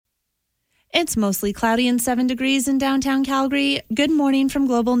It's mostly cloudy and 7 degrees in downtown Calgary. Good morning from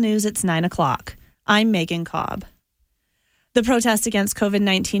Global News. It's 9 o'clock. I'm Megan Cobb. The protest against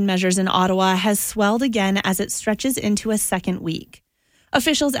COVID-19 measures in Ottawa has swelled again as it stretches into a second week.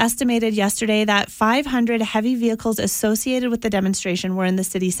 Officials estimated yesterday that 500 heavy vehicles associated with the demonstration were in the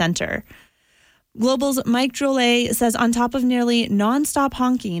city centre. Global's Mike Drolet says on top of nearly non-stop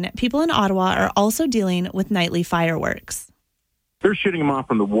honking, people in Ottawa are also dealing with nightly fireworks. They're shooting them off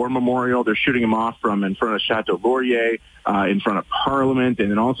from the War Memorial. They're shooting them off from in front of Chateau Laurier, in front of Parliament, and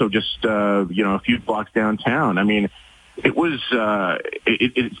then also just a few blocks downtown. I mean, it was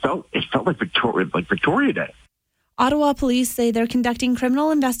it felt like Victoria Day. Ottawa police say they're conducting criminal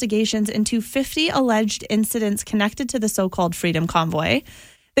investigations into 50 alleged incidents connected to the so-called Freedom Convoy.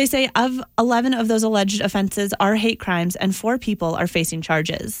 They say of 11 of those alleged offenses are hate crimes and 4 people are facing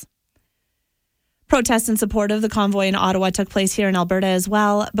charges. Protests in support of the convoy in Ottawa took place here in Alberta as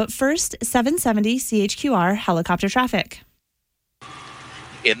well. But first, 770 CHQR helicopter traffic.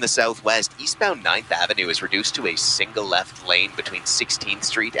 In the southwest, eastbound 9th Avenue is reduced to a single left lane between 16th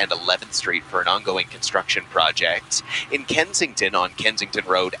Street and 11th Street for an ongoing construction project. In Kensington, on Kensington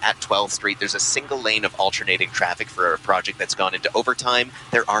Road at 12th Street, there's a single lane of alternating traffic for a project that's gone into overtime.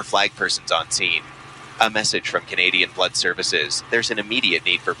 There are flag persons on scene. A message from Canadian Blood Services. There's an immediate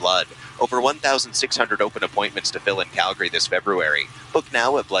need for blood. Over 1,600 open appointments to fill in Calgary this February. Book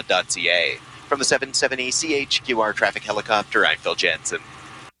now at blood.ca. From the 770 CHQR traffic helicopter, I'm Phil Jensen.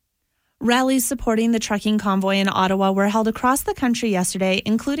 Rallies supporting the trucking convoy in Ottawa were held across the country yesterday,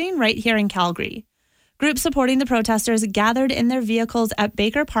 including right here in Calgary. Groups supporting the protesters gathered in their vehicles at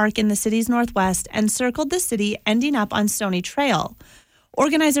Baker Park in the city's northwest and circled the city, ending up on Stony Trail.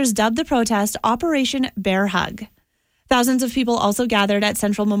 Organizers dubbed the protest Operation Bear Hug. Thousands of people also gathered at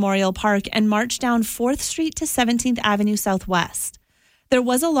Central Memorial Park and marched down 4th Street to 17th Avenue Southwest. There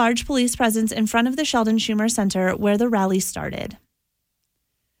was a large police presence in front of the Sheldon Schumer Centre where the rally started.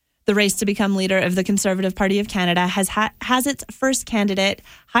 The race to become leader of the Conservative Party of Canada has its first candidate,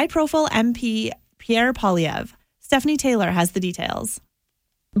 high-profile MP Pierre Poilievre. Stephanie Taylor has the details.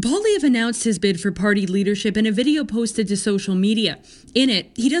 Poilievre announced his bid for party leadership in a video posted to social media. In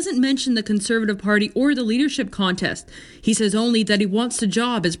it, he doesn't mention the Conservative Party or the leadership contest. He says only that he wants the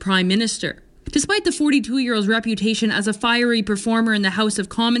job as Prime Minister. Despite the 42-year-old's reputation as a fiery performer in the House of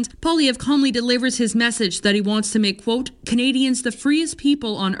Commons, Poilievre calmly delivers his message that he wants to make, quote, Canadians the freest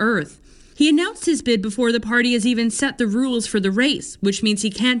people on earth. He announced his bid before the party has even set the rules for the race, which means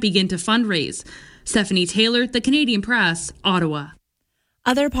he can't begin to fundraise. Stephanie Taylor, The Canadian Press, Ottawa.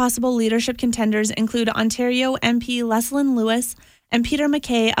 Other possible leadership contenders include Ontario MP Leslyn Lewis and Peter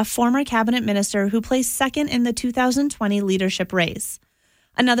MacKay, a former cabinet minister who placed second in the 2020 leadership race.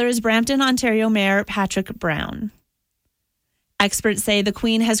 Another is Brampton, Ontario Mayor Patrick Brown. Experts say the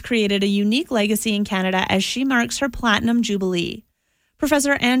Queen has created a unique legacy in Canada as she marks her Platinum Jubilee.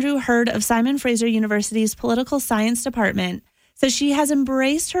 Professor Andrew Hurd of Simon Fraser University's Political Science Department says she has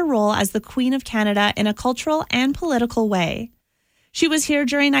embraced her role as the Queen of Canada in a cultural and political way. She was here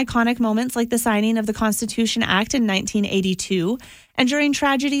during iconic moments like the signing of the Constitution Act in 1982 and during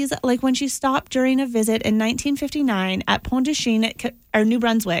tragedies like when she stopped during a visit in 1959 at Pont de Chine, New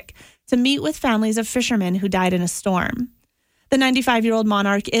Brunswick, to meet with families of fishermen who died in a storm. The 95-year-old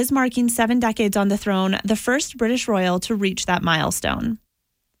monarch is marking 7 decades on the throne, the first British royal to reach that milestone.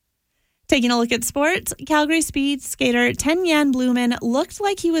 Taking a look at sports, Calgary speed skater Ten Yan Blumen looked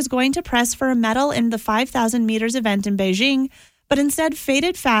like he was going to press for a medal in the 5,000 meters event in Beijing, but instead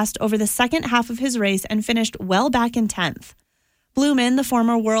faded fast over the second half of his race and finished well back in 10th. Blumen, the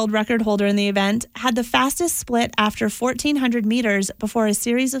former world record holder in the event, had the fastest split after 1,400 meters before a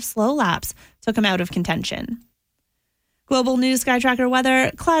series of slow laps took him out of contention. Global News Sky Tracker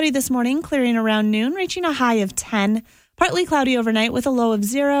weather, cloudy this morning, clearing around noon, reaching a high of 10. Partly cloudy overnight with a low of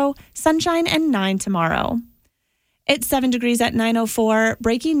 0, sunshine and 9 tomorrow. It's 7 degrees at 9:04.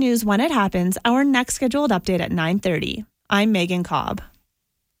 Breaking news when it happens. Our next scheduled update at 9:30. I'm Megan Cobb.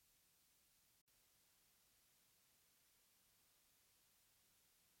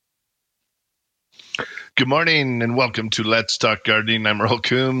 Good morning and welcome to Let's Talk Gardening. I'm Earl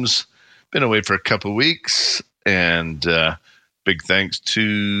Coombs. Been away for a couple of weeks, and big thanks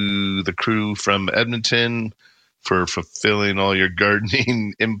to the crew from Edmonton for fulfilling all your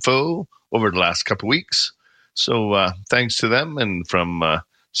gardening info over the last couple of weeks. So thanks to them, and from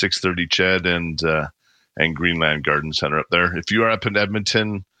 630 Ched and Greenland Garden Center up there. If you are up in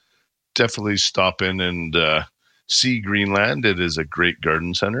Edmonton, definitely stop in and see Greenland. It is a great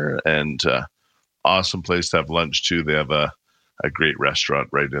garden center and awesome place to have lunch too. They have a great restaurant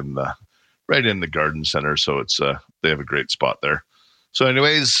right in the garden center, so it's they have a great spot there. So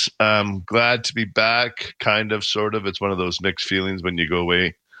anyways, glad to be back, kind of, sort of. It's one of those mixed feelings when you go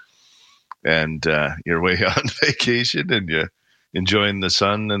away and you're away on vacation and you're enjoying the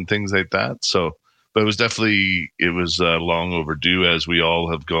sun and things like that. So, but it was long overdue, as we all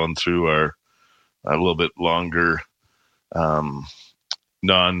have gone through a little bit longer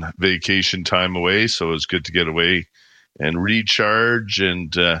non-vacation time away. So it was good to get away and recharge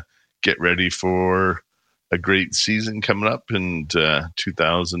and get ready for a great season coming up in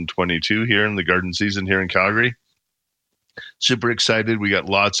 2022 here in the garden season here in Calgary. Super excited. We got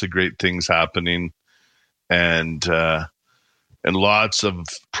lots of great things happening and lots of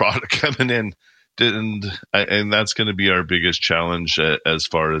product coming in. And that's going to be our biggest challenge as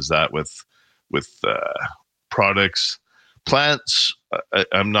far as that with products. Plants,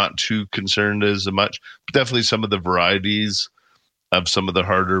 I'm not too concerned as much, but definitely some of the varieties of some of the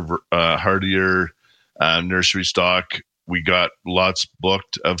hardier nursery stock. We got lots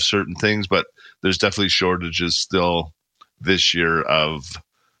booked of certain things, but there's definitely shortages still this year of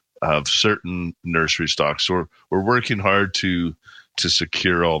certain nursery stocks. So we're working hard to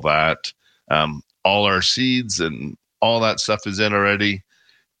secure all that. All our seeds and all that stuff is in already.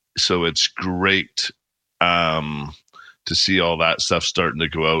 So it's great to see all that stuff starting to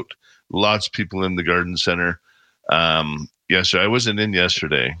go out. Lots of people in the garden center. Yesterday, I wasn't in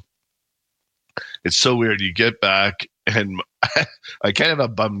yesterday. It's so weird. You get back, and I kind of have a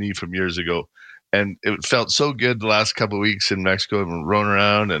bum knee from years ago, and it felt so good the last couple of weeks in Mexico and run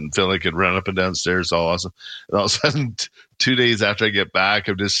around and feel like I'd run up and down stairs. All awesome. And all of a sudden, 2 days after I get back,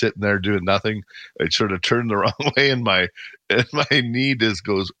 I'm just sitting there doing nothing. I sort of turned the wrong way, and my knee just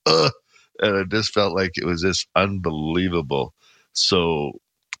goes, ugh. And it just felt like it was just unbelievable. So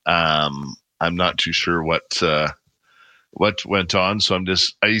I'm not too sure what went on. So I'm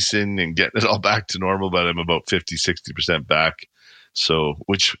just icing and getting it all back to normal, but I'm about 50, 60% back. So,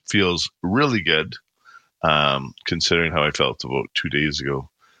 which feels really good, considering how I felt about 2 days ago.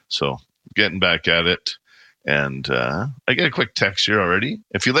 So getting back at it. And I get a quick text here already.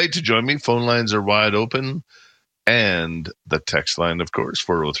 If you'd like to join me, phone lines are wide open. And the text line, of course,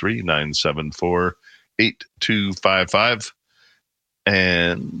 403-974-8255.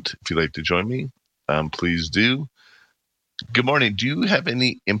 And if you'd like to join me, please do. Good morning. Do you have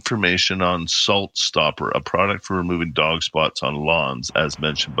any information on Salt Stopper, a product for removing dog spots on lawns, as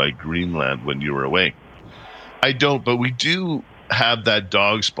mentioned by Greenland when you were away? I don't, but we do have that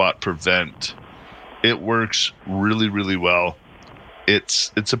dog spot prevent. It works really, really well.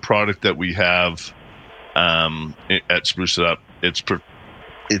 It's a product that we have at Spruce It Up. It's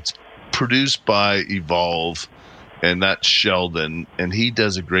produced by Evolve, and that's Sheldon, and he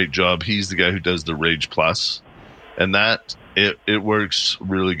does a great job. He's the guy who does the Rage Plus, and that it works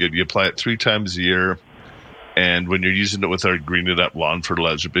really good. You apply it 3 times a year, and when you're using it with our Green It Up lawn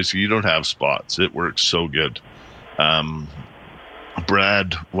fertilizer, basically you don't have spots. It works so good.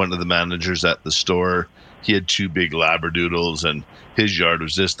 Brad, one of the managers at the store, he had 2 big Labradoodles, and his yard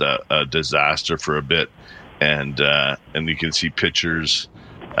was just a disaster for a bit. And you can see pictures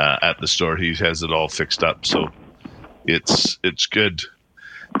at the store. He has it all fixed up, so it's good.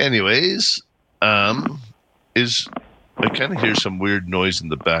 Anyways, I kind of hear some weird noise in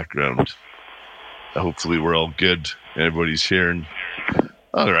the background. Hopefully we're all good. Everybody's hearing.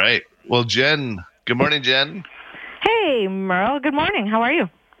 All right. Well, Jen. Good morning, Jen. Hey, Merle. Good morning. How are you?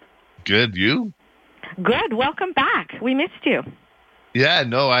 Good. You? Good. Welcome back. We missed you. Yeah,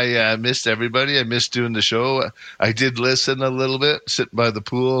 no, I missed everybody. I missed doing the show. I did listen a little bit, sitting by the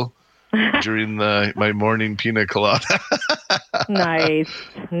pool during my morning pina colada. Nice.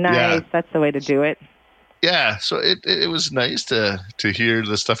 Yeah. That's the way to do it. Yeah, so it was nice to hear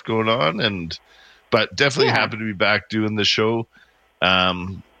the stuff going on, but definitely happy to be back doing the show.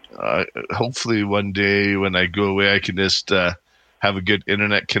 Hopefully one day when I go away, I can just have a good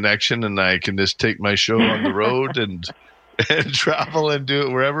internet connection, and I can just take my show on the road and travel and do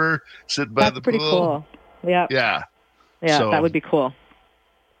it wherever, sit by the pool. That's pretty cool. Yeah. Yeah. Yeah, so that would be cool.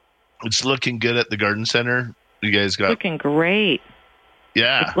 It's looking good at the garden center. You guys got... Looking great.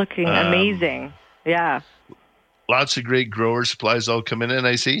 Yeah. It's looking amazing. Yeah. Lots of great grower supplies all coming in,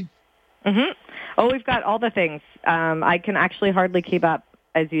 I see. Mm-hmm. Oh, we've got all the things. I can actually hardly keep up,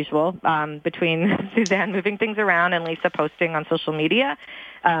 as usual, between Suzanne moving things around and Lisa posting on social media.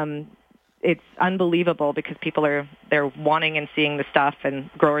 It's unbelievable because people they're wanting and seeing the stuff, and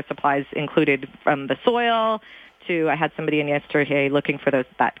grower supplies included from the soil to, I had somebody in yesterday looking for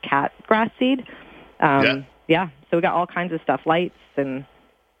that cat grass seed. Yeah, so we got all kinds of stuff, lights and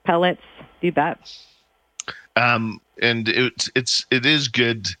pellets, you bet. And it is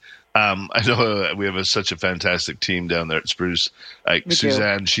good I know we have such a fantastic team down there at Spruce. Like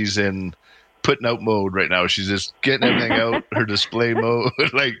Suzanne, she's in putting out mode right now. She's just getting everything out, her display mode.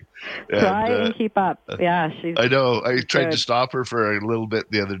 Try and keep up. Yeah, I know. I tried to stop her for a little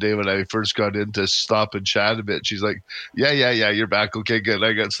bit the other day when I first got in to stop and chat a bit. She's like, yeah, you're back. Okay, good.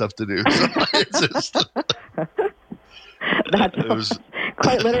 I got stuff to do. So it's just...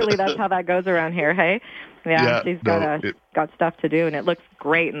 Quite literally, that's how that goes around here, hey? Yeah, she's got stuff to do, and it looks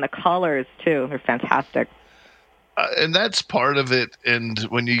great, and the colors too, they're fantastic. And that's part of it. And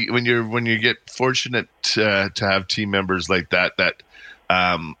when you get fortunate to have team members like that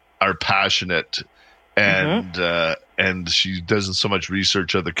are passionate, and she does so much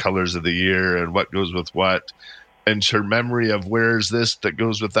research of the colors of the year and what goes with what, and her memory of where's this that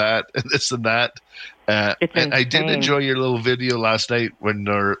goes with that and this and that. And I did enjoy your little video last night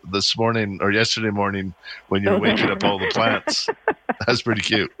this morning or yesterday morning when you were waking up all the plants. That's pretty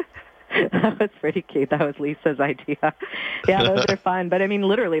cute. That was pretty cute. That was Lisa's idea. Yeah, those are fun. But I mean,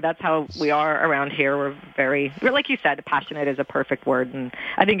 literally, that's how we are around here. We're like you said, passionate is a perfect word. And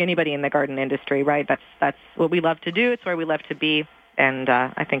I think anybody in the garden industry, right? That's what we love to do. It's where we love to be. And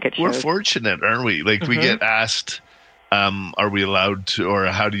I think it shows. We're fortunate, aren't we? Like we get asked, are we allowed to, or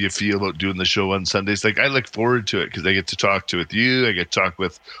how do you feel about doing the show on Sundays? Like I look forward to it because I get to talk with you. I get to talk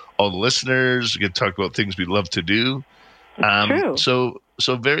with all the listeners. I get to talk about things we love to do. True. So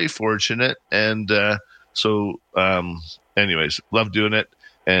very fortunate. And anyways, love doing it.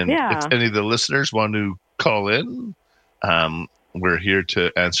 And if any of the listeners want to call in, we're here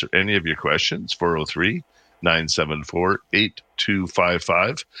to answer any of your questions,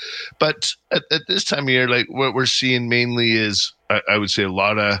 403-974-8255. But at this time of year, like what we're seeing mainly is, I would say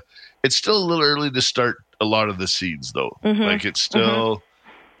it's still a little early to start a lot of the seeds though. Like it's still,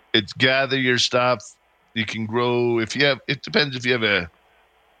 it's gather your stuff. You can grow it depends if you have a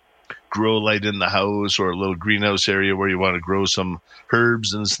grow light in the house or a little greenhouse area where you want to grow some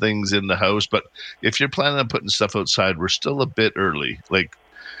herbs and things in the house. But if you're planning on putting stuff outside, we're still a bit early. Like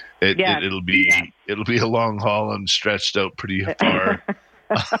it'll be a long haul and stretched out pretty far.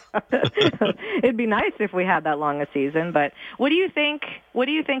 It'd be nice if we had that long a season, but what do you think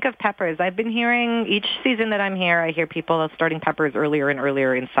of peppers? I've been hearing each season that I'm here, I hear people starting peppers earlier and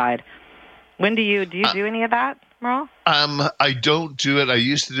earlier inside. When do you do any of that, Merle? I don't do it. I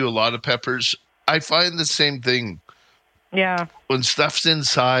used to do a lot of peppers. I find the same thing. Yeah. When stuff's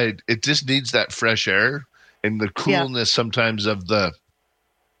inside, it just needs that fresh air and the coolness sometimes of the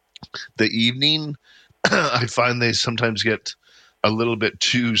evening. I find they sometimes get a little bit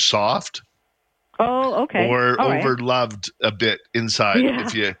too soft. Oh, okay. Or overloved a bit inside. Yeah.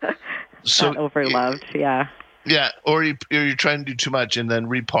 If you not overloved, yeah. Yeah, or you're trying to do too much, and then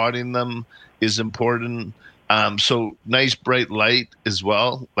repotting them is important. So nice bright light as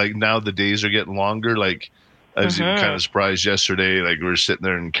well. Like now the days are getting longer. Like I was even kind of surprised yesterday. Like we were sitting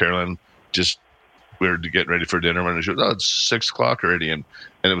there and Carolyn we were getting ready for dinner when she goes, it's 6 o'clock already, and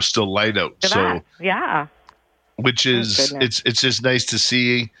it was still light out. So yeah, which is it's just nice to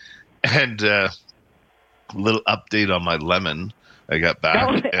see. And a little update on my lemon. I got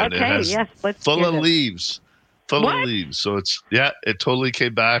back and it has full of leaves. Full of leaves. So it totally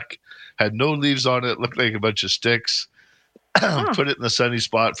came back. Had no leaves on it. Looked like a bunch of sticks. Put it in the sunny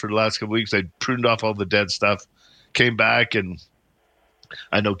spot for the last couple of weeks. I pruned off all the dead stuff. Came back, and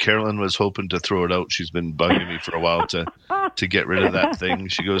I know Carolyn was hoping to throw it out. She's been bugging me for a while to get rid of that thing.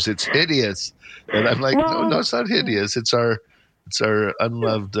 She goes, "It's hideous," and I'm like, "No, it's not hideous. It's our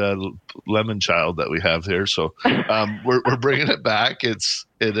unloved lemon child that we have here." So we're bringing it back. It's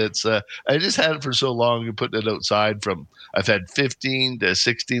I just had it for so long and putting it outside. I've had 15 to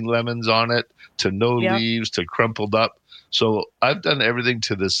 16 lemons on it, to no leaves, to crumpled up. So I've done everything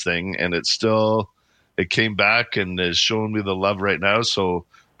to this thing, and it came back and is showing me the love right now. So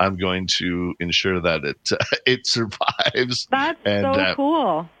I'm going to ensure that it survives. That's so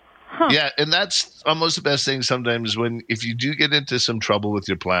cool. Huh. Yeah, and that's almost the best thing sometimes if you do get into some trouble with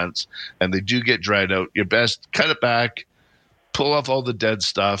your plants and they do get dried out, your best cut it back, pull off all the dead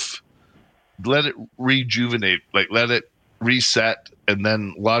stuff, let it rejuvenate, like let it reset, and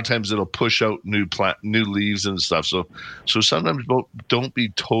then a lot of times it'll push out new leaves and stuff. So sometimes don't be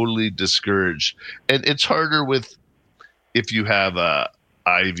totally discouraged. And it's harder if you have a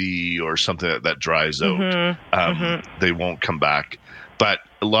ivy or something that dries out. They won't come back. But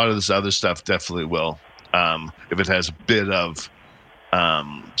a lot of this other stuff definitely will. If it has a bit of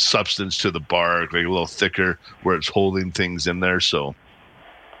substance to the bark, like a little thicker, where it's holding things in there. So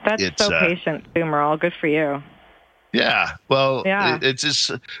that's so patient, Merle. Good for you. Yeah. Well, it's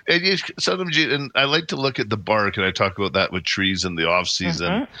just sometimes and I like to look at the bark, and I talk about that with trees in the off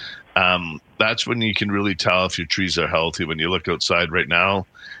season. That's when you can really tell if your trees are healthy. When you look outside right now,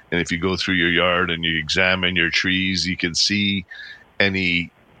 and if you go through your yard and you examine your trees, you can see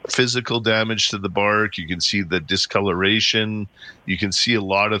any physical damage to the bark. You can see the discoloration. You can see a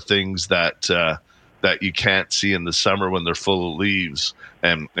lot of things that you can't see in the summer when they're full of leaves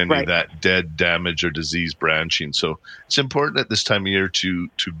and Right. that dead, damage, or disease branching. So it's important at this time of year to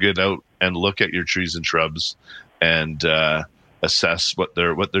get out and look at your trees and shrubs and assess what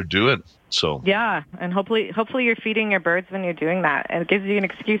they're doing. So Yeah, and hopefully you're feeding your birds when you're doing that, and it gives you an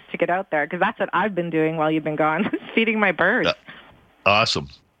excuse to get out there, because that's what I've been doing while you've been gone, feeding my birds. awesome.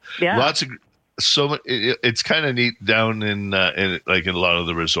 Yeah. Lots of it's kind of neat down in a lot of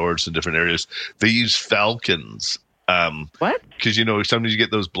the resorts in different areas. They use falcons. What? Because sometimes you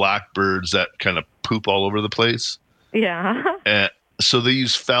get those blackbirds that kind of poop all over the place. Yeah. So they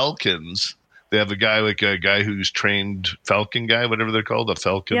use falcons. They have a guy who's trained falcon guy, whatever they're called, a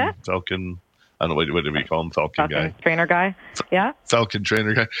falcon. Yeah. Falcon. I don't know whatever you call him, falcon guy. Trainer guy. Yeah. Falcon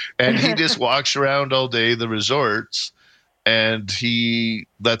trainer guy, and he just walks around all day the resorts. And he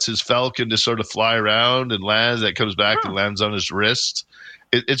lets his falcon just sort of fly around and lands. That comes back and lands on his wrist.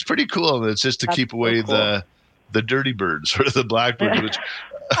 It's pretty cool. It's just to keep away the dirty birds or the blackbirds, which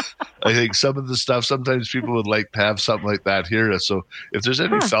I think some of the stuff, sometimes people would like to have something like that here. So if there's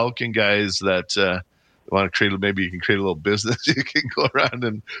any falcon guys that want to create, maybe you can create a little business. You can go around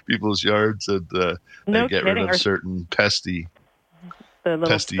in people's yards and get rid of certain pesky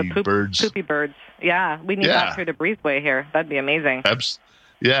birds. Poopy birds. Yeah, we need that through the breezeway here. That'd be amazing.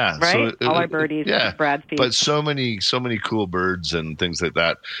 Yeah, right. So, all our birdies. Yeah, Brad feed. But so many cool birds and things like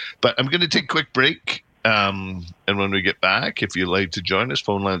that. But I'm going to take a quick break, and when we get back, if you'd like to join us,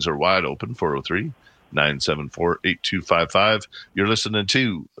 phone lines are wide open. 403-974-8255. You're listening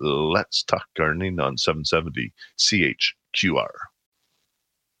to Let's Talk Gardening on 770 CHQR.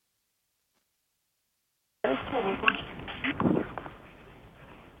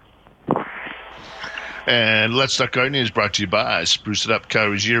 And Let's Talk Gardening is brought to you by Spruce It Up,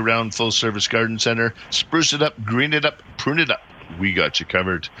 Calgary's year-round full-service garden center. Spruce it up, green it up, prune it up. We got you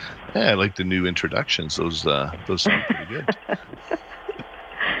covered. Yeah, I like the new introductions. Those sound pretty good.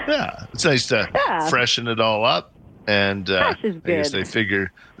 Yeah, it's nice to freshen it all up. And I guess they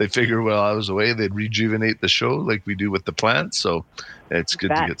figure while I was away, they'd rejuvenate the show like we do with the plants. So it's good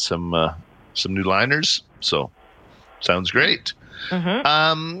to get some new liners. So sounds great.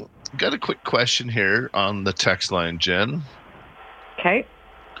 Mm-hmm. Got a quick question here on the text line, Jen. Okay.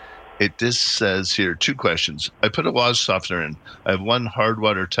 It just says here, 2 questions. I put a water softener in. I have 1 hard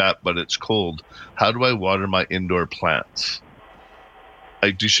water tap, but it's cold. How do I water my indoor plants?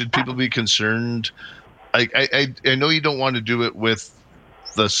 Should people be concerned? I know you don't want to do it with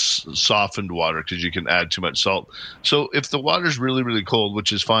the softened water because you can add too much salt. So if the water's really, really cold,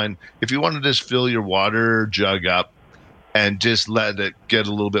 which is fine, if you want to just fill your water jug up and just let it get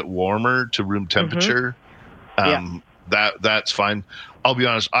a little bit warmer to room temperature, that's fine. I'll be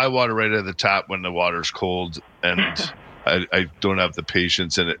honest, I water right out of the tap when the water's cold, and I don't have the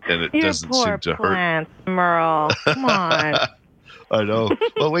patience, and it doesn't seem to hurt. Merle, come on. I know.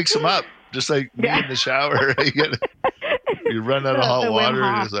 Well, it wakes them up, just like me in the shower. You run out of hot water.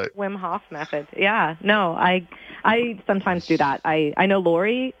 It's like Wim Hof method. Yeah. No, I sometimes do that. I know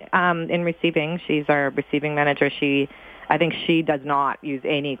Lori in receiving. She's our receiving manager. I think she does not use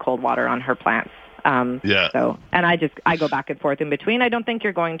any cold water on her plants. So, and I go back and forth in between. I don't think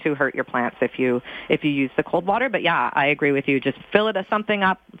you're going to hurt your plants if you use the cold water. But yeah, I agree with you. Just fill a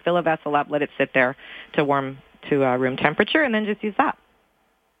vessel up, let it sit there to warm to room temperature, and then just use that.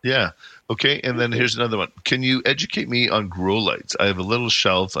 Yeah. Okay. And then here's another one. Can you educate me on grow lights? I have a little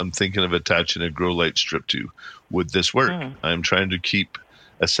shelf I'm thinking of attaching a grow light strip to. Would this work? I'm trying to keep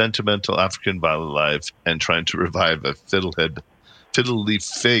a sentimental African violet alive and trying to revive a fiddle leaf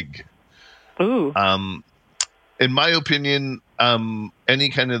fig. Ooh. In my opinion, any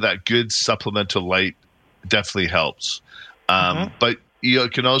kind of that good supplemental light definitely helps. But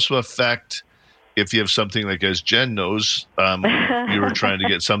it can also affect if you have something like, as Jen knows, you were trying to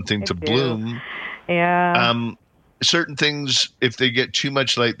get something to bloom. Yeah. Certain things, if they get too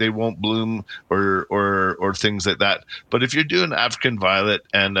much light, they won't bloom or things like that. But if you're doing African violet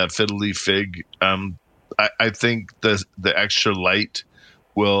and a fiddle leaf fig, I think the extra light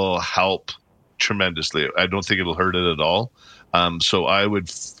will help tremendously. I don't think it'll hurt it at all. So I would,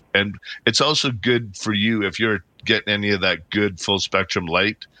 and it's also good for you if you're getting any of that good full spectrum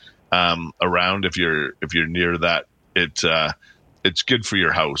light around. If you're near that, it's good for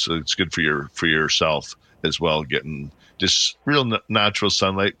your house. It's good for yourself. as well, getting just real natural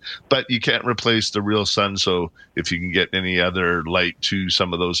sunlight. But you can't replace the real sun. So if you can get any other light to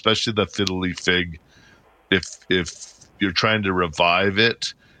some of those, especially the fiddle leaf fig, if you're trying to revive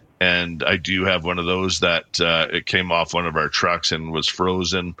it, and I do have one of those that it came off one of our trucks and was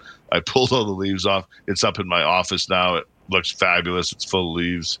frozen. I pulled all the leaves off. It's up in my office now. It looks fabulous. It's full of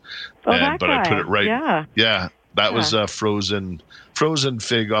leaves. Oh, But I put it right. Yeah. That was a frozen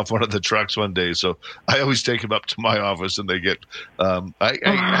fig off one of the trucks one day. So I always take them up to my office, and they get. I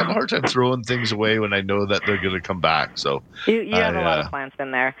have a hard time throwing things away when I know that they're going to come back. So you have a lot of plants in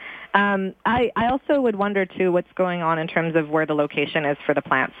there. I also would wonder too what's going on in terms of where the location is for the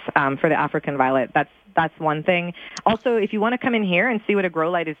plants for the African violet. That's one thing. Also, if you want to come in here and see what a grow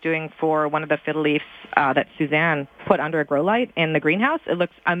light is doing for one of the fiddle leaves that Suzanne put under a grow light in the greenhouse, it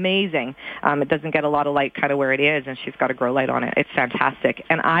looks amazing. It doesn't get a lot of light kind of where it is, and she's got a grow light on it. It's fantastic.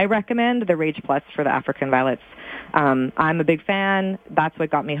 And I recommend the Rage Plus for the African violets. I'm a big fan. That's what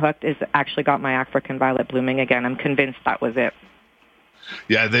got me hooked, is actually got my African violet blooming again. I'm convinced that was it.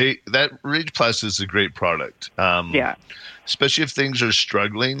 Yeah, that Rage Plus is a great product. Especially if things are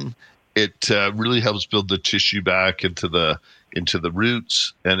struggling, it really helps build the tissue back into the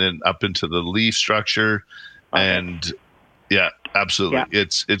roots and then up into the leaf structure. Okay. And yeah, absolutely. Yeah.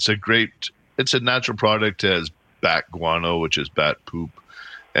 It's a natural product. It has bat guano, which is bat poop,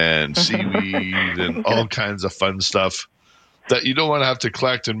 and seaweed and all kinds of fun stuff that you don't want to have to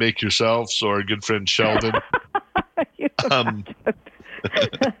collect and make yourself. So our good friend Sheldon. Have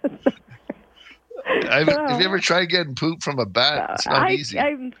you ever tried getting poop from a bat? It's not easy.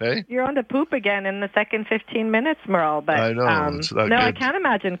 Hey? You're on to poop again in the second 15 minutes, Merle. But I know. It's not good. I can't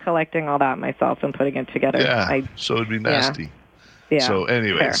imagine collecting all that myself and putting it together. Yeah, so it'd be nasty. Yeah. So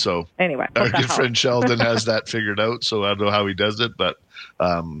anyway, our good friend Sheldon has that figured out. So I don't know how he does it, but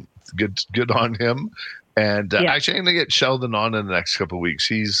good on him. And actually, I'm going to get Sheldon on in the next couple of weeks.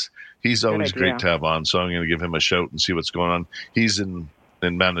 He's always great to have on. So I'm going to give him a shout and see what's going on. He's in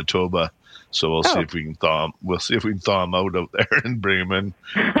Manitoba. So we'll see if we can thaw him. We'll see if we can thaw him out there and bring him in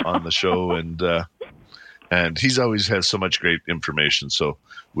on the show. And he's always has so much great information. So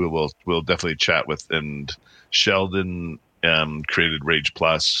we'll definitely chat with. And Sheldon created Rage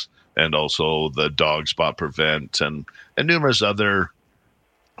Plus and also the Dog Spot Prevent and numerous other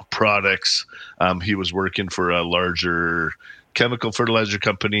products. He was working for a larger chemical fertilizer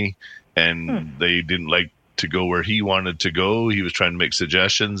company, and they didn't like to go where he wanted to go. He was trying to make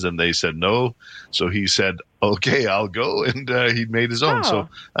suggestions, and they said no. So he said, "Okay, I'll go," and he made his own. So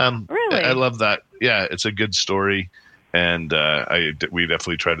really? I love that. Yeah, it's a good story, and we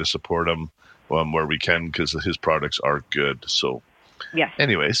definitely try to support him where we can because his products are good. So,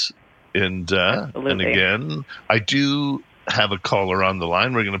 anyways, and again, I do have a caller on the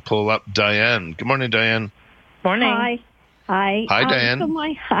line. We're going to pull up Diane. Good morning, Diane. Morning. Hi, Diane.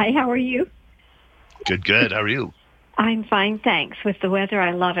 Hi, how are you? Good. How are you? I'm fine, thanks. With the weather,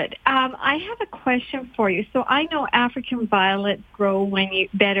 I love it. I have a question for you. So I know African violets grow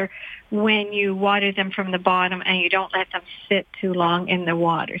better when you water them from the bottom and you don't let them sit too long in the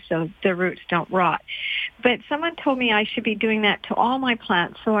water so the roots don't rot. But someone told me I should be doing that to all my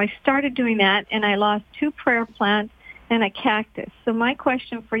plants. So I started doing that, and I lost 2 prayer plants and a cactus. So my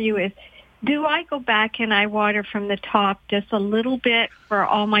question for you is, do I go back and I water from the top just a little bit for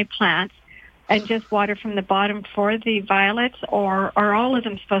all my plants and just water from the bottom for the violets, or are all of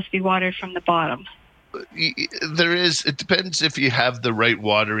them supposed to be watered from the bottom? It depends if you have the right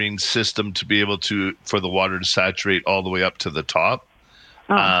watering system to be able for the water to saturate all the way up to the top.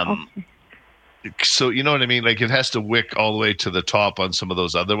 Okay. So you know what I mean? Like it has to wick all the way to the top on some of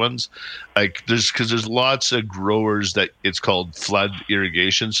those other ones. Like there's lots of growers that it's called flood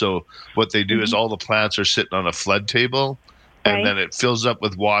irrigation. So what they do is all the plants are sitting on a flood table, and then it fills up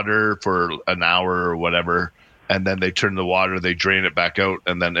with water for an hour or whatever, and then they turn the water, they drain it back out,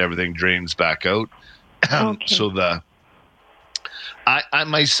 and then everything drains back out. So I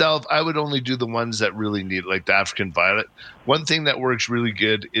myself, I would only do the ones that really need it, like the African violet. One thing that works really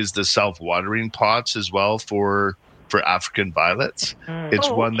good is the self-watering pots as well for African violets. It's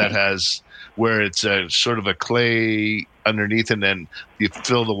one that has where it's a sort of a clay underneath, and then you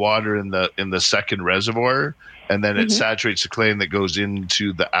fill the water in the second reservoir, and then it saturates the clay and that goes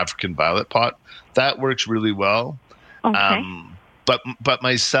into the African violet pot. That works really well. Okay. But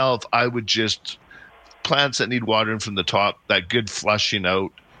myself, I would just plants that need watering from the top, that good flushing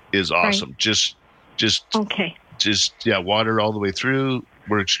out is awesome. Right. Just water all the way through,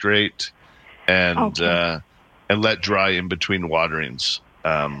 works great, and let dry in between waterings.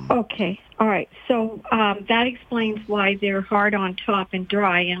 Okay. All right, so that explains why they're hard on top and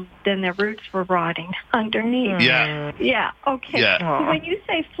dry, and then the roots were rotting underneath. Yeah. Yeah, okay. Yeah. So when you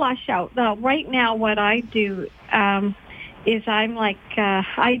say flush out, right now what I do is I'm like,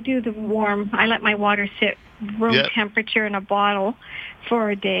 I do the warm, I let my water sit room temperature in a bottle for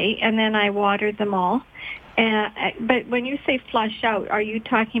a day, and then I water them all. But when you say flush out, are you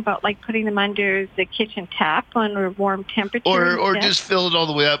talking about like putting them under the kitchen tap on a warm temperature? Or just fill it all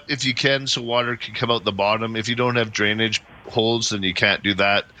the way up if you can, so water can come out the bottom. If you don't have drainage holes, then you can't do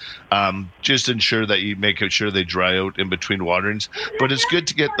that. Just ensure that you make sure they dry out in between waterings. But it's good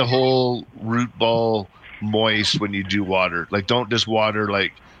to get the whole root ball moist when you do water. Like, don't just water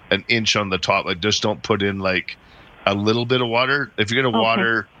like an inch on the top. Like, just don't put in like a little bit of water. If you're going to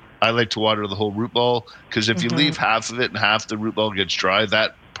water, I like to water the whole root ball, because if you leave half of it and half the root ball gets dry,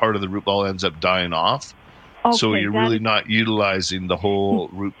 that part of the root ball ends up dying off. So you're really not utilizing the whole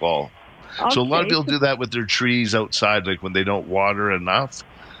root ball. So a lot of people do that with their trees outside, like when they don't water enough.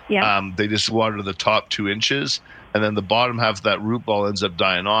 They just water the top 2 inches, and then the bottom half of that root ball ends up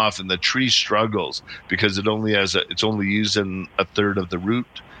dying off, and the tree struggles because it's only using a third of the root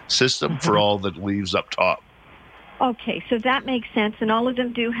system for all the leaves up top. Okay, so that makes sense, and all of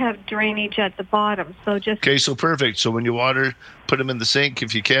them do have drainage at the bottom. So so perfect. So when you water, put them in the sink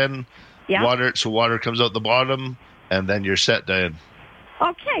if you can. Water it so water comes out the bottom, and then you're set, Diane.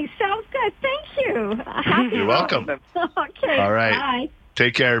 Okay, sounds good. Thank you. You're welcome. Okay. All right. Bye.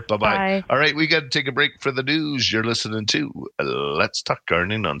 Take care. Bye-bye. Bye. All right, we got to take a break for the news. You're listening to Let's Talk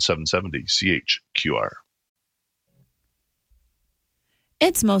Gardening on 770 CHQR.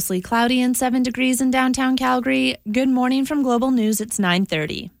 It's mostly cloudy and 7 degrees in downtown Calgary. Good morning from Global News. It's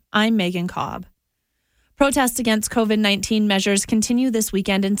 9:30. I'm Megan Cobb. Protests against COVID-19 measures continue this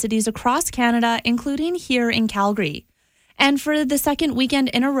weekend in cities across Canada, including here in Calgary. And for the second weekend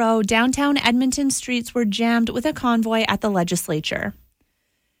in a row, downtown Edmonton streets were jammed with a convoy at the legislature.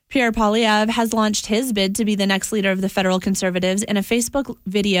 Pierre Poilievre has launched his bid to be the next leader of the federal Conservatives in a Facebook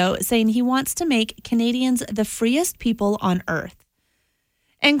video saying he wants to make Canadians the freest people on earth.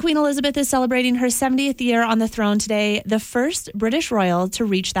 And Queen Elizabeth is celebrating her 70th year on the throne today, the first British royal to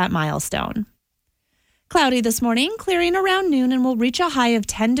reach that milestone. Cloudy this morning, clearing around noon, and will reach a high of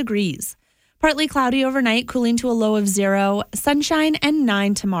 10 degrees. Partly cloudy overnight, cooling to a low of 0, sunshine and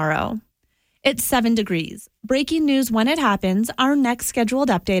 9 tomorrow. It's 7 degrees. Breaking news when it happens, our next scheduled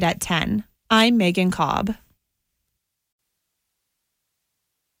update at 10. I'm Megan Cobb.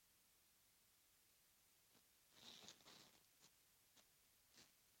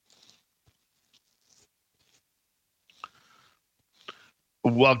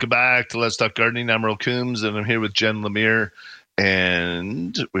 Welcome back to Let's Talk Gardening. I'm Earl Coombs, and I'm here with Jen Lemire,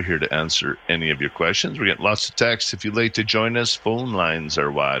 and we're here to answer any of your questions. We're getting lots of texts. If you'd like to join us, phone lines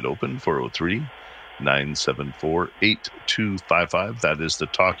are wide open, 403-974-8255. That is the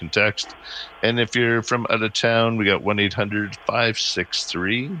talk and text. And if you're from out of town, we got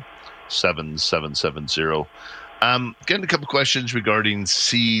 1-800-563-7770. Getting a couple questions regarding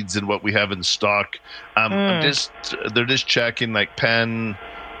seeds and what we have in stock. They're just checking like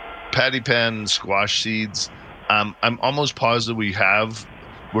patty pan squash seeds. I'm almost positive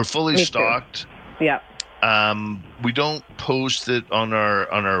we're fully stocked. Yeah. We don't post it on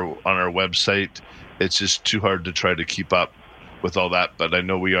our website. It's just too hard to try to keep up with all that, but I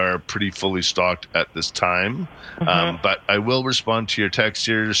know we are pretty fully stocked at this time. But I will respond to your text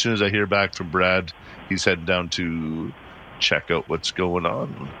here as soon as I hear back from Brad. He's heading down to check out what's going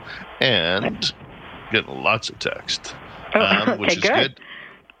on, and getting lots of text, which is good.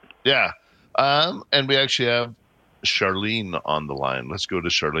 Yeah. And we actually have Charlene on the line. Let's go to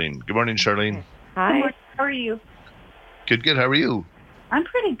Charlene. Good morning, Charlene. Hi. How are you? Good. How are you? I'm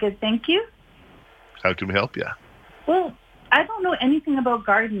pretty good, thank you. How can we help you? Well, I don't know anything about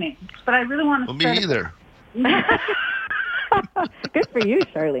gardening, but I really want to me either. Good for you,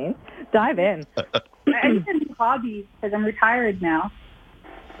 Charlene. Dive in. I need a new hobby because I'm retired now.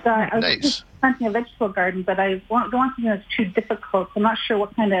 So I was just planting a vegetable garden, but I don't want something that's too difficult. I'm not sure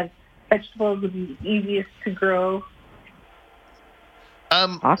what kind of vegetables would be easiest to grow.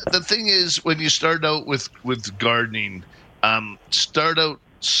 Awesome. The thing is, when you start out with gardening, start out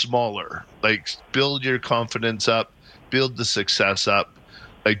smaller. Like, build your confidence up, build the success up.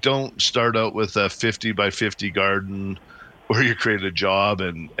 Like, don't start out with a 50 by 50 garden where you create a job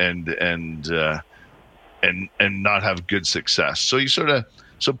and not have good success. So you are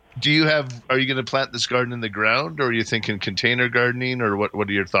you going to plant this garden in the ground, or are you thinking container gardening, or what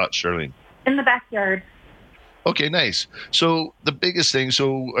are your thoughts, Charlene? In the backyard. Okay, nice. So the biggest thing,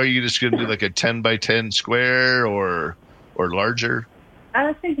 are you just going to do like a 10 by 10 square or larger? I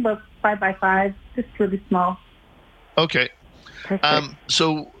was thinking about 5x5, just really small. Okay.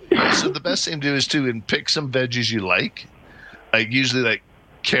 So the best thing to do is and pick some veggies you like. Like usually like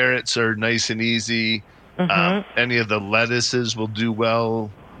carrots are nice and easy. Any of the lettuces will do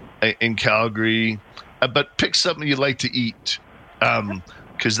well in Calgary. But pick something you like to eat,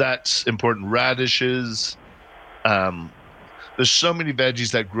 because that's important. Radishes. There's so many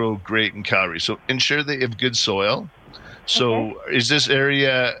veggies that grow great in Calgary. So ensure that you have good soil. So is this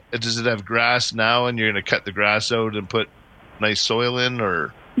area, does it have grass now and you're going to cut the grass out and put nice soil in,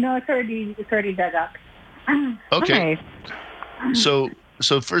 or? No, it's already dug up. Okay. Nice. So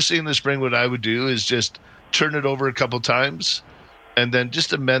first thing in the spring, what I would do is just turn it over a couple times and then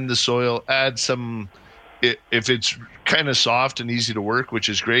just amend the soil, add some, if it's kind of soft and easy to work, which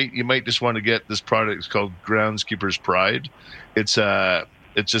is great, you might just want to get this product. It's called Groundskeeper's Pride. It's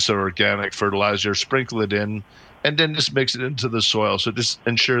just an organic fertilizer. Sprinkle it in, and then just mix it into the soil. So just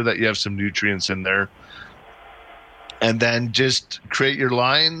ensure that you have some nutrients in there. And then just create your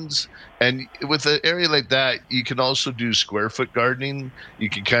lines. And with an area like that, you can also do square foot gardening. You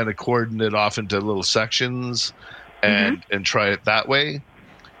can kind of cordon it off into little sections and try it that way.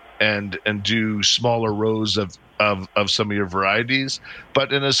 And do smaller rows of some of your varieties.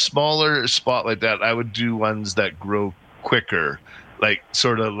 But in a smaller spot like that, I would do ones that grow quicker, like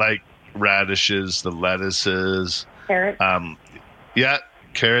sort of like radishes, the lettuces. Carrots.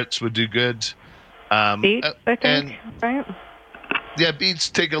 Carrots would do good. Beets, I think, right? Yeah, beets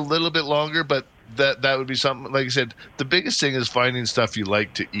take a little bit longer, but that would be something. Like I said, the biggest thing is finding stuff you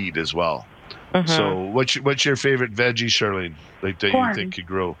like to eat as well. So what's your favorite veggie, Charlene, like that corn. You think could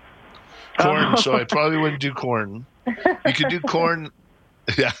grow? Corn. So I probably wouldn't do corn. You could do corn.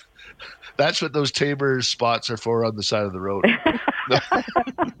 Yeah, that's what those Tabor spots are for on the side of the road.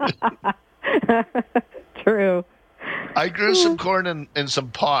 True. I grew some corn in some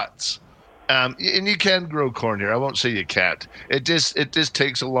pots. And you can grow corn here. I won't say you can't. It just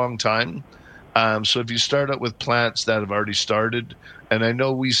takes a long time. So if you start out with plants that have already started, and I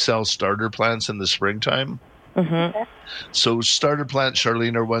know we sell starter plants in the springtime. So starter plants,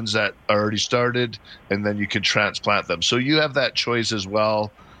 Charlene, are ones that are already started, and then you can transplant them. So you have that choice as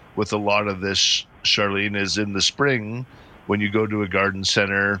well with a lot of this, Charlene, is in the spring when you go to a garden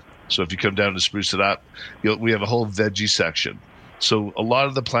center. So if you come down to Spruce It Up, we have a whole veggie section. So a lot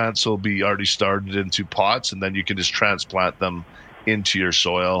of the plants will be already started into pots, and then you can just transplant them into your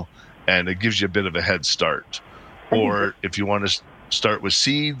soil, and it gives you a bit of a head start. Or if you want to start with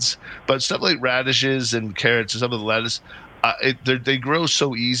seeds, but stuff like radishes and carrots and some of the lettuce, they grow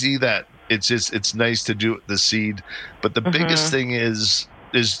so easy that it's nice to do it with the seed. But the biggest thing is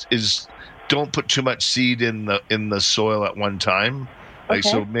don't put too much seed in the soil at one time. Like,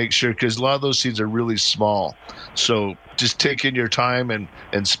 so make sure, because a lot of those seeds are really small. So just taking your time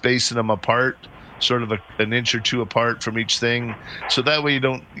and spacing them apart, sort of an inch or two apart from each thing. So that way you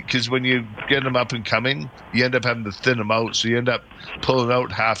don't, because when you get them up and coming, you end up having to thin them out. So you end up pulling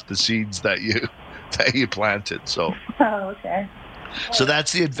out half the seeds that you planted. So, so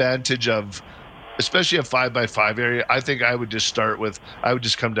that's the advantage of, especially a 5x5 area. I think I would just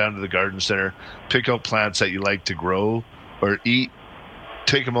come down to the garden center, pick out plants that you like to grow or eat,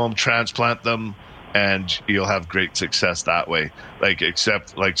 take them home, transplant them, and you'll have great success that way.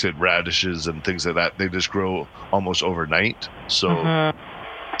 Except, like I said, radishes and things like that, they just grow almost overnight. So, wow,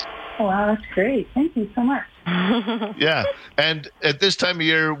 that's great. Thank you so much. Yeah, and at this time of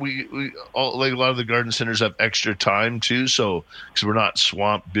year, we all, like a lot of the garden centers have extra time too. So, because we're not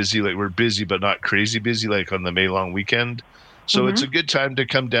swamp busy, like we're busy but not crazy busy, like on the May long weekend. So it's a good time to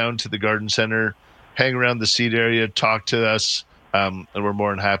come down to the garden center, hang around the seed area, talk to us. And we're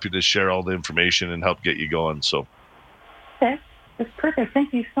more than happy to share all the information and help get you going. So, okay, that's perfect.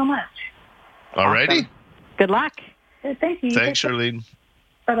 Thank you so much. All righty. Good luck. Thank you. Thanks, Charlene.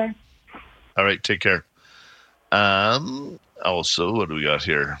 Bye-bye. All right, take care. Also, what do we got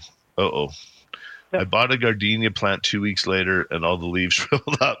here? I bought a gardenia plant 2 weeks later, and all the leaves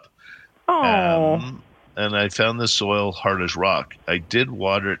shriveled up. And I found the soil hard as rock. I did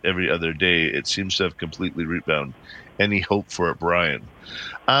water it every other day. It seems to have completely root bound. Any hope for it, Brian?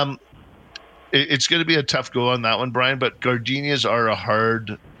 It's going to be a tough go on that one, Brian, but gardenias are a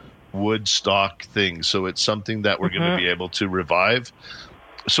hard wood stock thing, so it's something that we're going to be able to revive.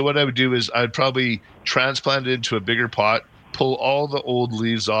 So what I would do is I'd probably transplant it into a bigger pot, pull all the old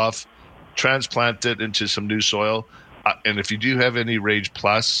leaves off, transplant it into some new soil. And if you do have any Rage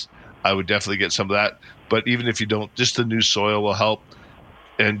Plus, I would definitely get some of that. But even if you don't, just the new soil will help.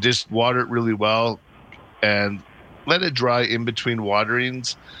 And just water it really well and let it dry in between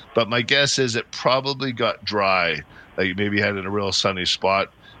waterings. But my guess is it probably got dry, like maybe had in a real sunny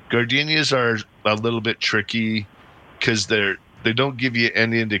spot, Gardenias are a little bit tricky because they don't give you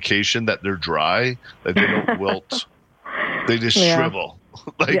any indication that they're dry. Like they don't wilt. They just shrivel.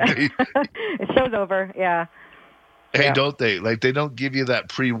 It shows over. Yeah. Hey, don't they? Like they don't give you that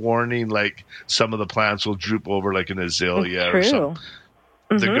pre-warning. Like some of the plants will droop over, like an azalea or something.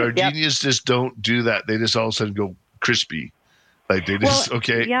 The gardenias just don't do that. They just all of a sudden go crispy. Like they just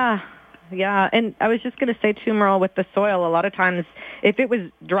Yeah, and I was just going to say too, Merle, with the soil, a lot of times if it was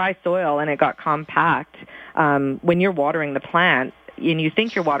dry soil and it got compact, when you're watering the plant and you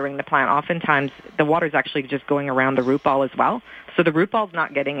think you're watering the plant, oftentimes the water's actually just going around the root ball as well. So the root ball's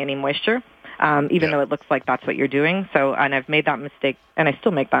not getting any moisture, even though it looks like that's what you're doing. So, and I've made that mistake, and I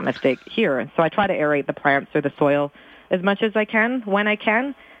still make that mistake here. So I try to aerate the plants or the soil as much as I can when I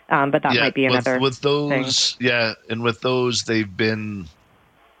can, but that might be another with those, thing. And with those, they've been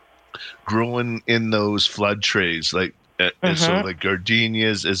growing in those flood trays, like so like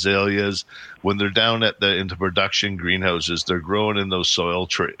gardenias, azaleas, when they're down into production greenhouses, they're growing in those soil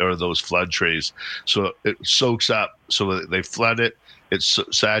or those flood trays. So it soaks up, so they flood it, it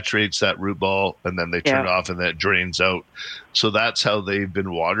saturates that root ball, and then they turn it off and then it drains out. So that's how they've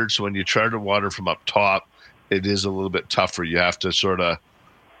been watered. So when you try to water from up top, it is a little bit tougher. You have to sort of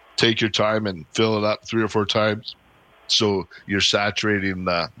take your time and fill it up 3 or 4 times. So you're saturating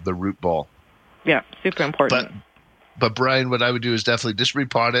the root ball. Yeah, super important. But Brian, what I would do is definitely just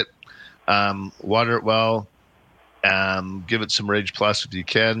repot it, water it well, give it some Rage Plus if you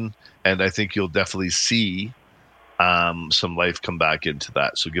can, and I think you'll definitely see some life come back into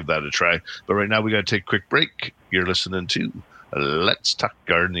that. So give that a try. But right now we got to take a quick break. You're listening to Let's Talk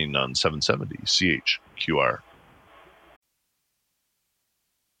Gardening on 770 CHQR.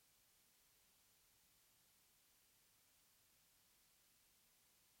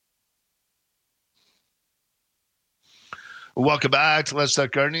 Welcome back to Let's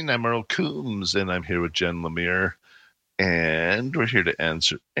Talk Gardening. I'm Earl Coombs, and I'm here with Jen Lemire, and we're here to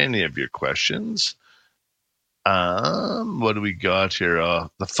answer any of your questions. What do we got here?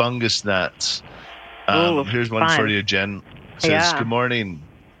 The fungus gnats. Here's one for you, Jen. It says, Good morning.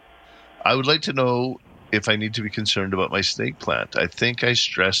 I would like to know if I need to be concerned about my snake plant. I think I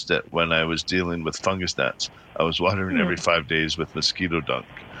stressed it when I was dealing with fungus gnats. I was watering every 5 days with mosquito dunk.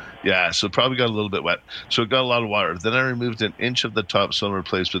 Yeah, so it probably got a little bit wet. So it got a lot of water. Then I removed an inch of the topsoil and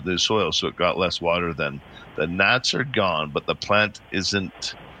replaced with new soil, so it got less water then. The gnats are gone, but the plant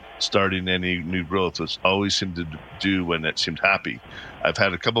isn't starting any new growth, which always seemed to do when it seemed happy. I've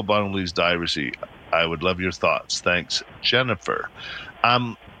had a couple bottom leaves die receive. I would love your thoughts. Thanks, Jennifer.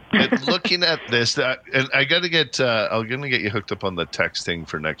 Looking at this, and I'm gonna get you hooked up on the text thing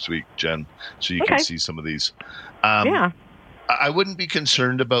for next week, Jen, so you can see some of these. I wouldn't be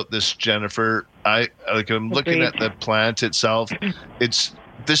concerned about this, Jennifer. I'm looking at the plant itself. It's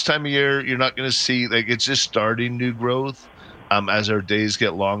this time of year, you're not going to see, it's just starting new growth as our days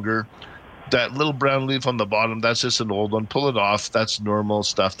get longer. That little brown leaf on the bottom, that's just an old one. Pull it off. That's normal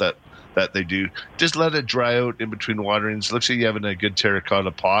stuff that they do. Just let it dry out in between waterings. Looks like you have in a good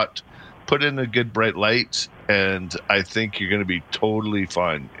terracotta pot. Put in a good bright light, and I think you're going to be totally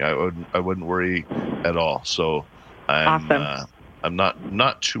fine. I wouldn't worry at all. So I'm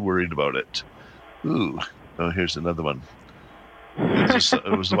not too worried about it. Ooh, here's another one.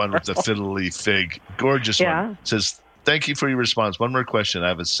 It was the one with the fiddle leaf fig. Gorgeous one. It says, thank you for your response. One more question. I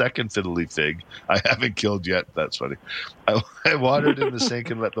have a second fiddle leaf fig I haven't killed yet. That's funny. I watered in the sink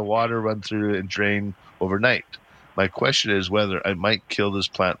and let the water run through and drain overnight. My question is whether I might kill this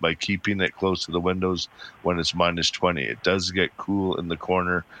plant by keeping it close to the windows when it's -20. It does get cool in the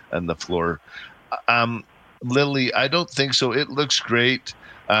corner and the floor. Lily, I don't think so. It looks great.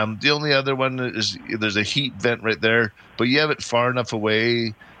 The only other one is there's a heat vent right there, but you have it far enough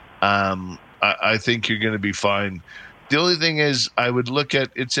away. I think you're going to be fine. The only thing is I would look at,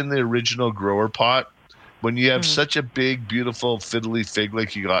 it's in the original grower pot. When you have such a big, beautiful fiddly fig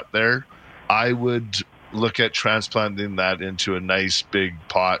like you got there, I would look at transplanting that into a nice big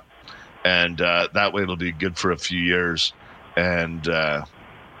pot, and that way it'll be good for a few years. And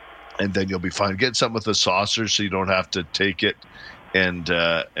then you'll be fine. Get something with a saucer so you don't have to take it and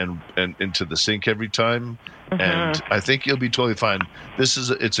into the sink every time. And I think you'll be totally fine.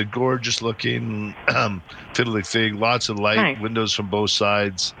 It's a gorgeous looking fiddly fig, lots of light, windows from both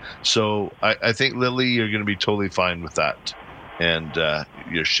sides. So I think, Lily, you're going to be totally fine with that, and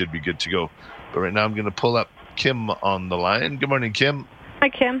you should be good to go. But right now I'm going to pull up Kim on the line. Good morning, Kim. Hi,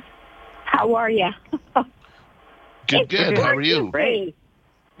 Kim. How are you? Good. How are you? Great.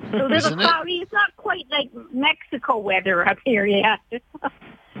 So there's a cloudy. It's not quite like Mexico weather up here yet.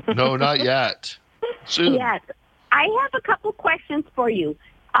 No, not yet. Soon. Yes. I have a couple questions for you.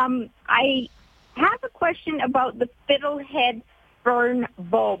 I have a question about the fiddlehead fern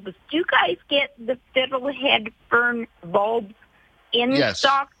bulbs. Do you guys get the fiddlehead fern bulbs in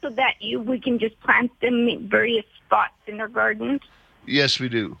stock so that we can just plant them in various spots in our gardens? Yes, we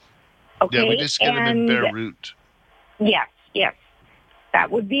do. Okay. Yeah, we just get them in bare root. Yes. That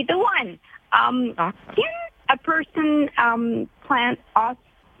would be the one. Can a person plant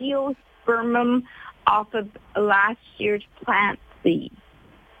osteospermum off of last year's plant seed?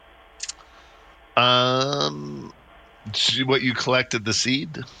 What, you collected the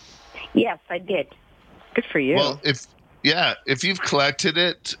seed? Yes, I did. Good for you. Well, if you've collected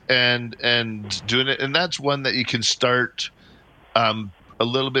it and doing it, and that's one that you can start a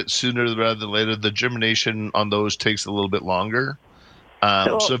little bit sooner rather than later. The germination on those takes a little bit longer.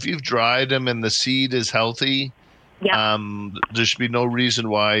 So if you've dried them and the seed is healthy, there should be no reason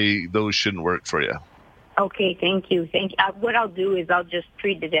why those shouldn't work for you. Okay, thank you. What I'll do is I'll just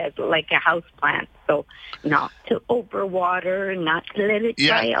treat it as like a house plant, so not to overwater, not to let it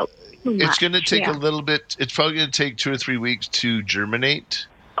dry out too much. It's going to take a little bit. It's probably going to take 2 or 3 weeks to germinate.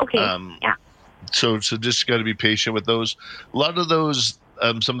 Okay. So just got to be patient with those. A lot of those,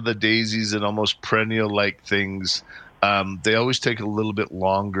 some of the daisies and almost perennial-like things, they always take a little bit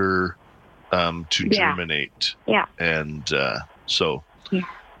longer to germinate. Yeah. And so. Yeah.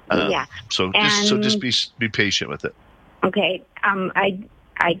 So just be patient with it. Okay. Can I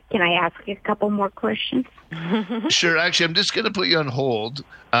ask a couple more questions? Sure. Actually, I'm just going to put you on hold,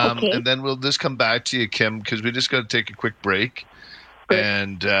 okay. And then we'll just come back to you, Kim, because we just got to take a quick break,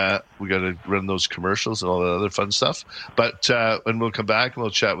 and we got to run those commercials and all that other fun stuff. But when we'll come back and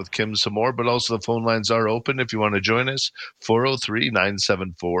we'll chat with Kim some more. But also the phone lines are open if you want to join us.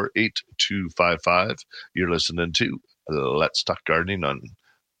 403-974-8255. You're listening to Let's Talk Gardening on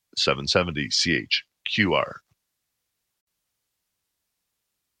 770 CHQR.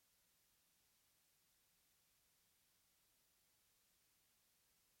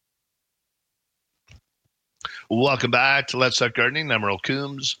 Welcome back to Let's Talk Gardening. I'm Earl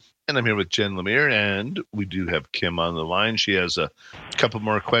Coombs, and I'm here with Jen Lemire, and we do have Kim on the line. She has a couple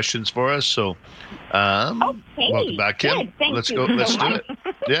more questions for us, so welcome back, Kim. Let's do it.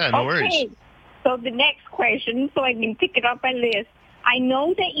 Yeah, no worries. So the next question, so I can pick it up my list. I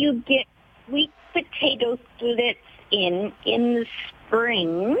know that you get sweet potato splits in the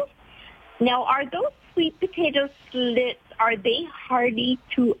spring. Now, are those sweet potato splits, are they hardy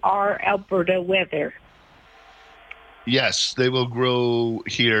to our Alberta weather? Yes, they will grow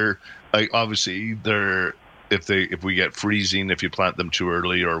here. Like obviously, if we get freezing, if you plant them too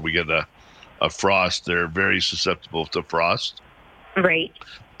early, or we get a frost, they're very susceptible to frost. Right.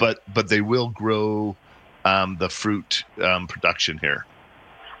 But they will grow the fruit production here.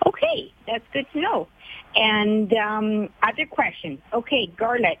 Okay, that's good to know. And other question. Okay,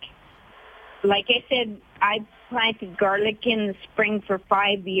 garlic. Like I said, I planted garlic in the spring for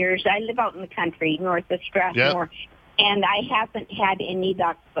 5 years. I live out in the country, north of Strathmore, and I haven't had any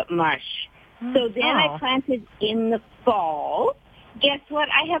luck but mush. So then I planted in the fall. Guess what?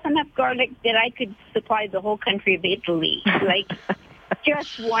 I have enough garlic that I could supply the whole country of Italy. Like,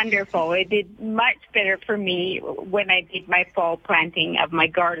 just wonderful. It did much better for me when I did my fall planting of my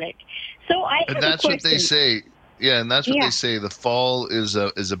garlic. So I have that's a what they say. Yeah, and that's what they say. The fall is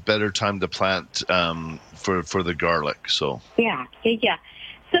a better time to plant for the garlic. So yeah.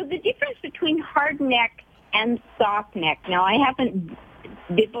 So the difference between hardneck and softneck. Now I haven't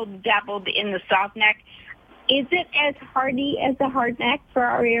dabbled in the softneck. Is it as hardy as the hardneck for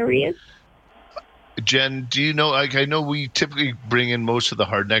our areas? Jen, do you know? Like, I know we typically bring in most of the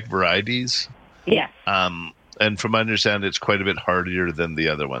hardneck varieties. Yeah. And from my understanding, it's quite a bit hardier than the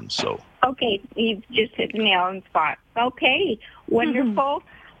other ones. So. Okay, you've just hit the nail on the spot. Okay, wonderful.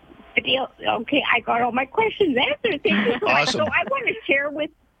 Okay, I got all my questions answered. Thank you so much. Awesome. So I want to share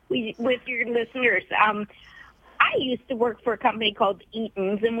with your listeners. I used to work for a company called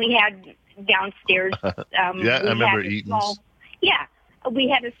Eaton's, and we had downstairs. I remember Eaton's. We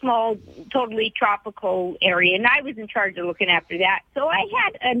had a small, totally tropical area, and I was in charge of looking after that. So I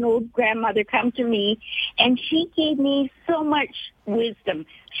had an old grandmother come to me, and she gave me so much wisdom.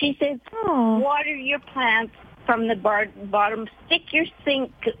 She says, water your plants from the bottom, stick your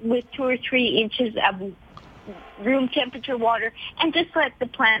sink with 2 or 3 inches of room temperature water, and just let the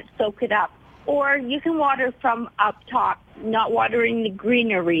plant soak it up. Or you can water from up top, not watering the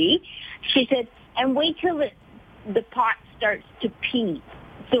greenery. She said, and wait till the pot starts to pee.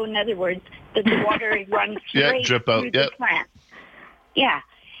 So in other words, that the water runs straight drip out. through the plant. Yeah.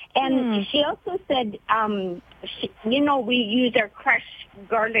 And she also said, we use our crushed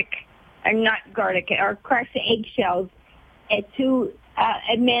garlic, or not garlic, our crushed eggshells to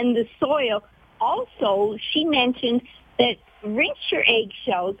amend the soil. Also, she mentioned that rinse your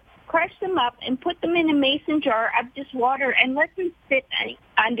eggshells, crush them up, and put them in a mason jar of just water and let them sit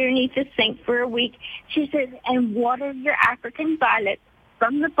underneath the sink for a week. She says, and water your African violets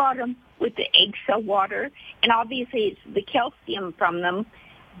from the bottom with the eggshell water. And obviously it's the calcium from them.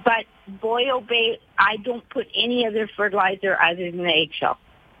 But boy, oh boy, I don't put any other fertilizer other than the eggshell.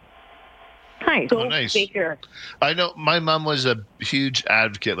 Nice. Go bigger. I know my mom was a huge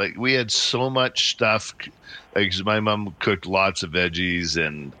advocate. Like, we had so much stuff. Like, my mom cooked lots of veggies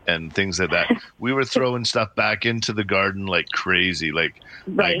and things like that. We were throwing stuff back into the garden like crazy. Like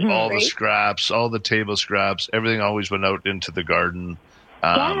the scraps, all the table scraps, everything always went out into the garden.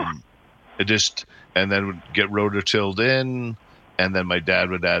 And then would get rototilled in, and then my dad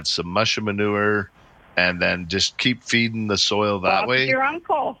would add some mushroom manure, and then just keep feeding the soil that way. Your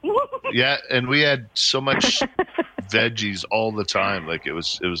uncle. Yeah, and we had so much veggies all the time. Like, it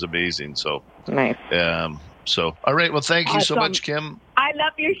was amazing. So nice. So all right. Well, thank you so much, Kim. I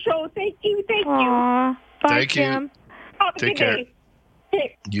love your show. Thank you. Bye, thank Kim. You. Have a Take good care.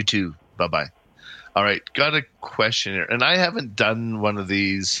 Day. You too. Bye-bye. All right. Got a question here, and I haven't done one of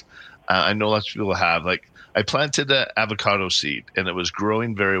these. I know lots of people have. Like, I planted an avocado seed, and it was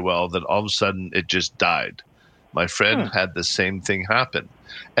growing very well. Then all of a sudden, it just died. My friend had the same thing happen,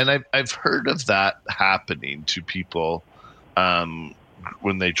 and I've heard of that happening to people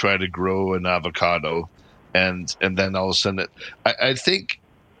when they try to grow an avocado, and then all of a sudden, I think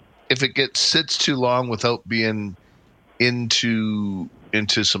if it sits too long without being into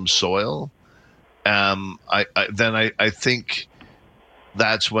some soil, I think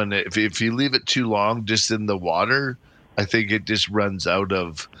that's when if you leave it too long just in the water, I think it just runs out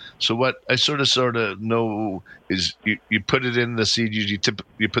of. So what I sort of know is you put it in the seed. You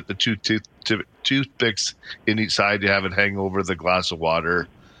put the toothpicks in each side. You have it hang over the glass of water.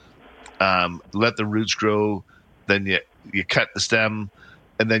 Let the roots grow. Then you cut the stem,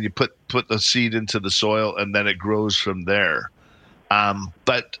 and then you put the seed into the soil, and then it grows from there.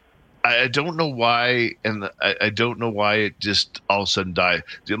 But I don't know why, and I don't know why it just all of a sudden died.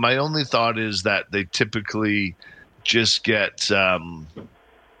 My only thought is that they typically just get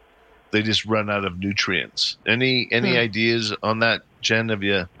they just run out of nutrients. Any ideas on that, Jen? Have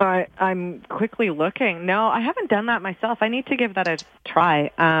you? I'm quickly looking. No, I haven't done that myself. I need to give that a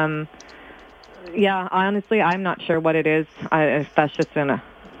try. Yeah, honestly, I'm not sure what it is. If that's just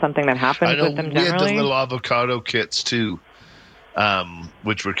something that happens with them generally. We had the little avocado kits too,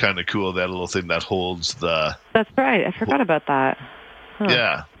 which were kind of cool. That little thing that holds the. That's right. I forgot about that. Huh.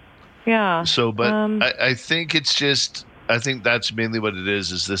 Yeah. Yeah. So, but I think it's just. I think that's mainly what it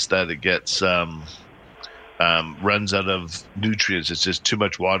is. Is this that it gets runs out of nutrients? It's just too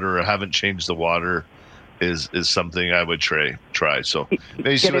much water, or haven't changed the water. Is something I would try. So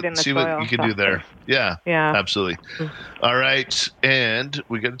maybe see what you can do there. Yeah, absolutely. All right, and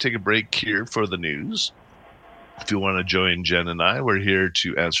we got to take a break here for the news. If you want to join Jen and I, we're here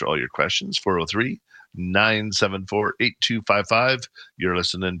to answer all your questions. 403-974-8255. You're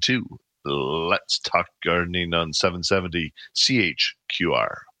listening to Let's Talk Gardening on 770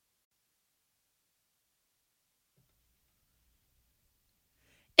 CHQR.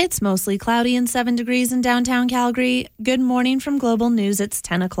 It's mostly cloudy and 7 degrees in downtown Calgary. Good morning from Global News. It's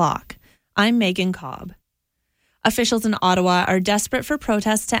 10 o'clock. I'm Megan Cobb. Officials in Ottawa are desperate for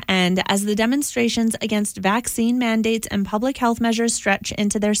protests to end as the demonstrations against vaccine mandates and public health measures stretch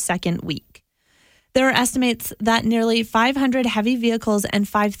into their second week. There are estimates that nearly 500 heavy vehicles and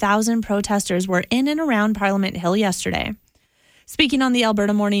 5,000 protesters were in and around Parliament Hill yesterday. Speaking on the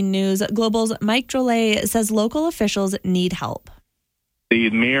Alberta Morning News, Global's Mike Drolet says local officials need help. The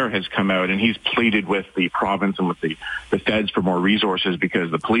mayor has come out and he's pleaded with the province and with the feds for more resources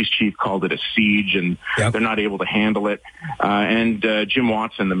because the police chief called it a siege and they're not able to handle it. And Jim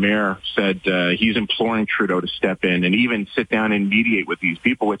Watson, the mayor, said he's imploring Trudeau to step in and even sit down and mediate with these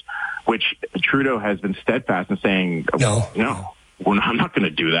people, which Trudeau has been steadfast in saying, no, I'm not going to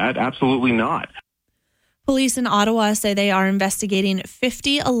do that. Absolutely not. Police in Ottawa say they are investigating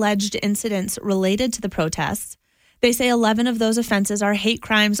 50 alleged incidents related to the protests. They say 11 of those offenses are hate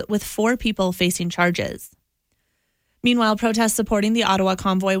crimes, with 4 people facing charges. Meanwhile, protests supporting the Ottawa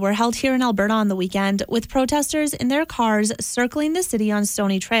convoy were held here in Alberta on the weekend, with protesters in their cars circling the city on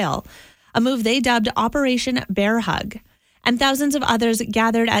Stony Trail, a move they dubbed Operation Bear Hug. And thousands of others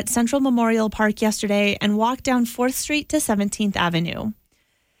gathered at Central Memorial Park yesterday and walked down 4th Street to 17th Avenue.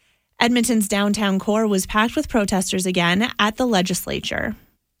 Edmonton's downtown core was packed with protesters again at the legislature.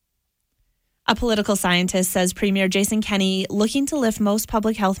 A political scientist says Premier Jason Kenney, looking to lift most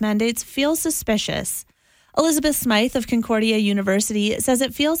public health mandates, feels suspicious. Elizabeth Smythe of Concordia University says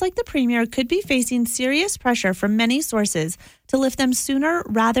it feels like the Premier could be facing serious pressure from many sources to lift them sooner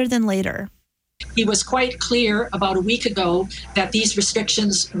rather than later. He was quite clear about a week ago that these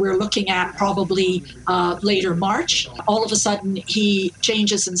restrictions we're looking at probably later March. All of a sudden, he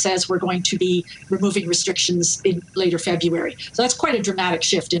changes and says we're going to be removing restrictions in later February. So that's quite a dramatic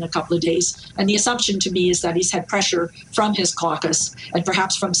shift in a couple of days. And the assumption to me is that he's had pressure from his caucus and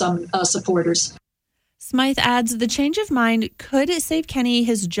perhaps from some supporters. Smythe adds the change of mind could save Kenney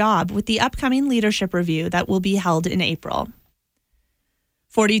his job with the upcoming leadership review that will be held in April.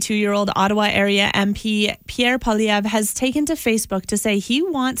 42-year-old Ottawa area MP Pierre Poilievre has taken to Facebook to say he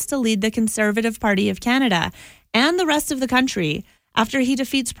wants to lead the Conservative Party of Canada and the rest of the country after he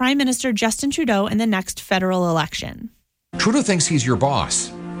defeats Prime Minister Justin Trudeau in the next federal election. Trudeau thinks he's your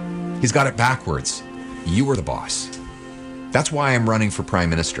boss. He's got it backwards. You are the boss. That's why I'm running for Prime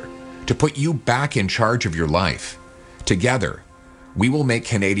Minister, to put you back in charge of your life. Together, we will make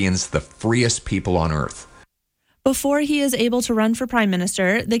Canadians the freest people on earth. Before he is able to run for Prime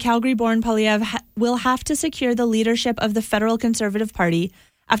Minister, the Calgary-born Poilievre will have to secure the leadership of the federal Conservative Party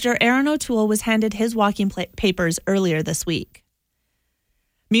after Aaron O'Toole was handed his walking papers earlier this week.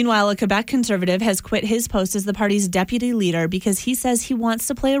 Meanwhile, a Quebec Conservative has quit his post as the party's deputy leader because he says he wants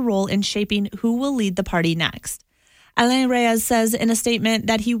to play a role in shaping who will lead the party next. Alain Reyes says in a statement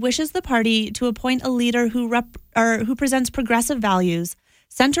that he wishes the party to appoint a leader who presents progressive values,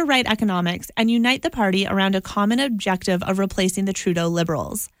 center-right economics, and unite the party around a common objective of replacing the Trudeau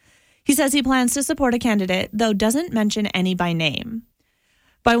Liberals. He says he plans to support a candidate, though doesn't mention any by name.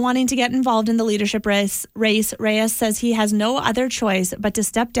 By wanting to get involved in the leadership race, Reyes says he has no other choice but to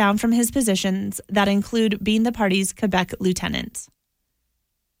step down from his positions that include being the party's Quebec lieutenant.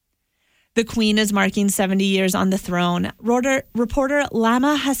 The Queen is marking 70 years on the throne. Reporter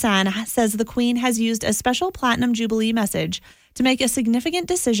Lama Hassan says the Queen has used a special Platinum Jubilee message to make a significant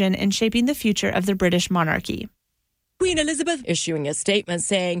decision in shaping the future of the British monarchy. Queen Elizabeth issuing a statement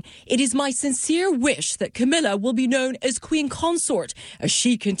saying, "It is my sincere wish that Camilla will be known as Queen Consort as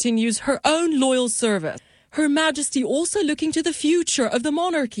she continues her own loyal service." Her Majesty also looking to the future of the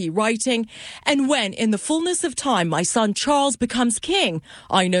monarchy, writing, "And when, in the fullness of time, my son Charles becomes king,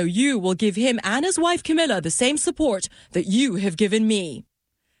 I know you will give him and his wife Camilla the same support that you have given me."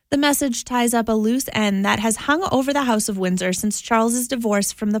 The message ties up a loose end that has hung over the House of Windsor since Charles's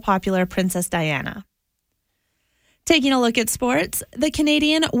divorce from the popular Princess Diana. Taking a look at sports, the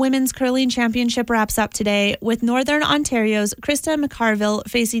Canadian Women's Curling Championship wraps up today with Northern Ontario's Krista McCarville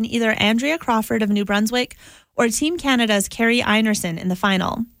facing either Andrea Crawford of New Brunswick or Team Canada's Carrie Einerson in the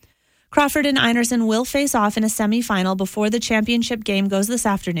final. Crawford and Einerson will face off in a semi-final before the championship game goes this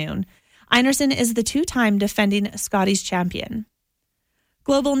afternoon. Einerson is the two-time defending Scotties champion.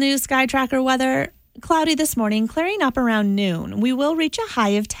 Global News Sky Tracker weather, cloudy this morning, clearing up around noon. We will reach a high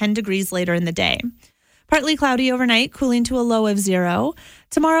of 10 degrees later in the day. Partly cloudy overnight, cooling to a low of 0.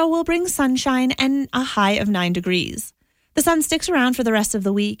 Tomorrow will bring sunshine and a high of 9 degrees. The sun sticks around for the rest of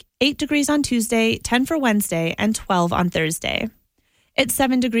the week, 8 degrees on Tuesday, 10 for Wednesday, and 12 on Thursday. It's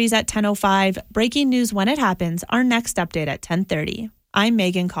 7 degrees at 10:05. Breaking news when it happens. Our next update at 10:30. I'm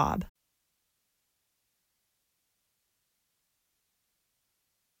Megan Cobb.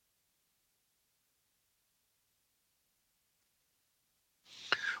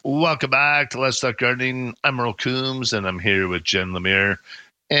 Welcome back to Let's Talk Gardening. I'm Earl Coombs, and I'm here with Jen Lemire,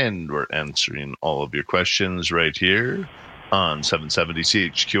 and we're answering all of your questions right here on 770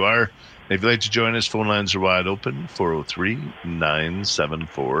 CHQR. And if you'd like to join us, phone lines are wide open,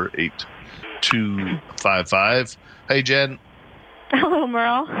 403-974-8255. Hey, Jen. Hello,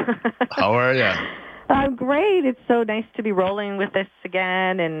 Merle. How are you? I'm great. It's so nice to be rolling with this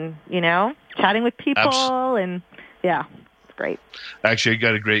again and, chatting with people and, yeah. Great. Actually, I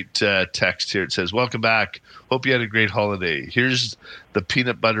got a great text here. It says, "Welcome back. Hope you had a great holiday. Here's the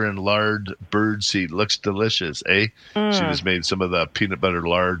peanut butter and lard bird seed. Looks delicious, eh?" She just made some of the peanut butter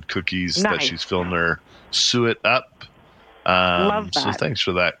lard cookies that she's filling her suet up. Love that. So thanks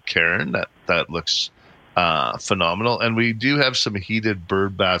for that, Karen. That looks phenomenal. And we do have some heated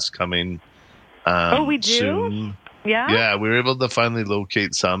bird baths coming. We do? Soon. Yeah? Yeah, we were able to finally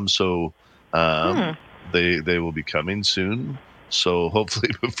locate some. So They will be coming soon, so hopefully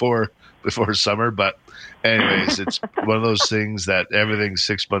before summer. But anyways, it's one of those things that everything's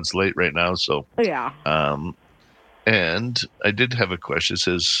 6 months late right now. So yeah. And I did have a question.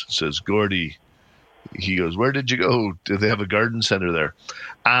 It says Gordy. He goes, "Where did you go? Do they have a garden center there?"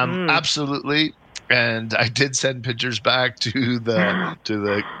 Absolutely. And I did send pictures back to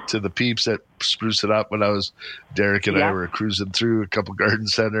the peeps that Spruce It Up when Derek and I were cruising through a couple garden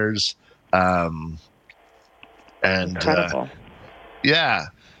centers. And incredible. Yeah.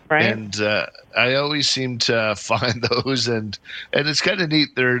 Right. And I always seem to find those, and it's kind of neat.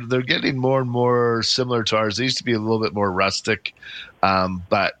 They're getting more and more similar to ours. They used to be a little bit more rustic,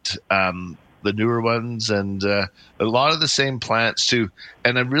 but the newer ones, and a lot of the same plants too.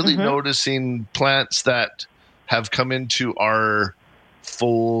 And I'm really noticing plants that have come into our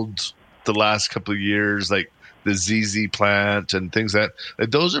fold the last couple of years, like the ZZ plant and things like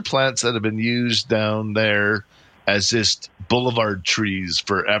those are plants that have been used down there as just boulevard trees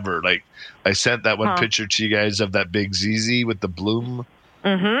forever. Like I sent that one picture to you guys of that big ZZ with the bloom.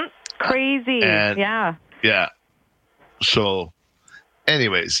 Crazy. Yeah. So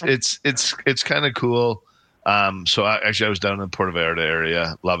anyways, it's kind of cool. So I was down in the Puerto Vallarta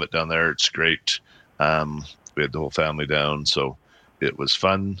area. Love it down there. It's great. We had the whole family down, so it was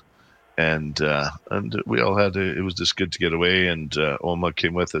fun. And we all had it was just good to get away, and Oma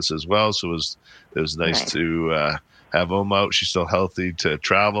came with us as well, so it was nice to have Oma out. She's still healthy to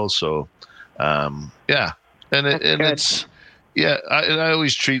travel, so and it's I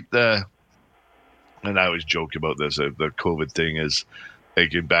always treat and I always joke about this. The COVID thing is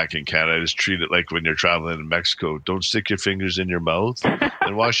like back in Canada, I just treat it like when you're traveling in Mexico. Don't stick your fingers in your mouth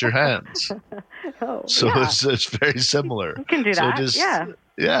and wash your hands. It's very similar. You can do that.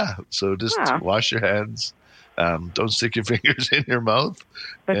 So just wash your hands. Don't stick your fingers in your mouth.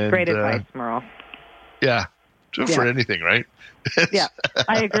 That's great advice, Merle. Yeah. Do it for anything, right? Yeah,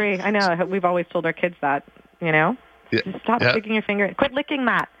 I agree. I know. We've always told our kids that, Just stop sticking your finger. Quit licking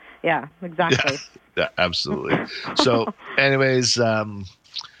that. Yeah, exactly. Yeah, absolutely. So anyways,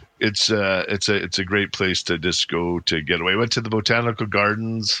 it's a great place to just go to get away. Went to the Botanical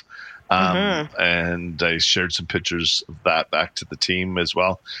Gardens. And I shared some pictures of that back to the team as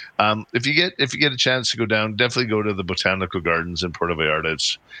well. If you get a chance to go down, definitely go to the Botanical Gardens in Puerto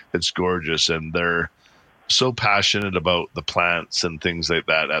Vallarta. It's gorgeous, and they're so passionate about the plants and things like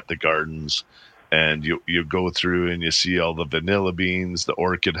that at the gardens. And you go through and you see all the vanilla beans, the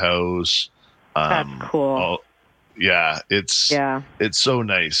orchid house. That's cool. It's so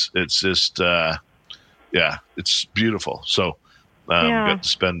nice. It's just it's beautiful. So. Got to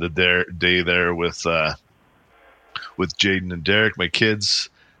spend the day there with Jaden and Derek, my kids.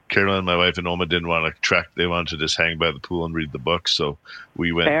 Caroline, my wife, and Oma didn't want to trek. They wanted to just hang by the pool and read the book. So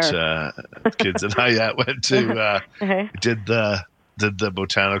we went, kids and I went to, did the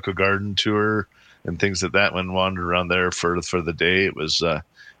botanical garden tour and things like that. Went wandered around there for the day. It was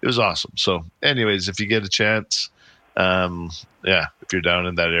awesome. So anyways, if you get a chance, if you're down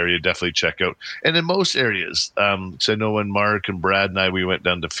in that area, definitely check out. And in most areas, so I know when Mark and Brad and we went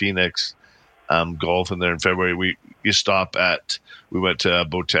down to Phoenix, golfing there in February, we went to a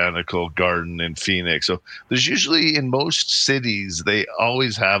botanical garden in Phoenix. So there's usually in most cities, they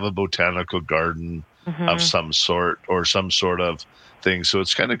always have a botanical garden of some sort or some sort of thing. So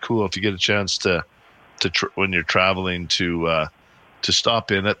it's kind of cool if you get a chance to when you're traveling to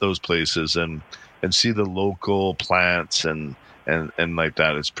stop in at those places and see the local plants and like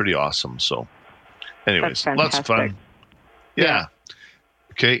that. It's pretty awesome. So anyways, lots of fun. Yeah.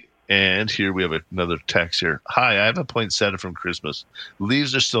 Okay. And here we have another text here. Hi, I have a poinsettia from Christmas.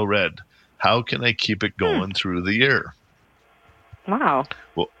 Leaves are still red. How can I keep it going through the year? Wow.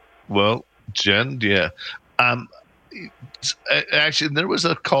 Well, Jen, actually, there was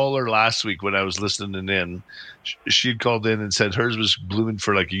a caller last week when I was listening in. She'd called in and said hers was blooming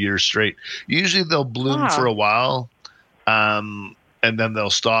for like a year straight. Usually they'll bloom for a while, and then they'll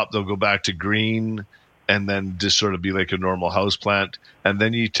stop. They'll go back to green, and then just sort of be like a normal houseplant. And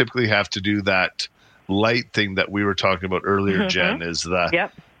then you typically have to do that light thing that we were talking about earlier, Jen, is the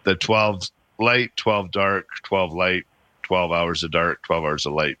 12 light, 12 dark, 12 light, 12 hours of dark, 12 hours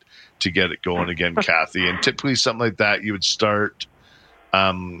of light to get it going again, Kathy. And typically something like that, you would start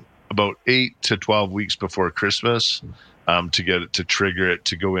about 8 to 12 weeks before Christmas to get it to trigger it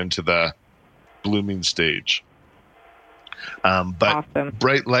to go into the blooming stage. But awesome.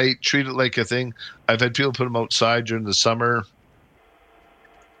 Bright light, treat it like a thing. I've had people put them outside during the summer.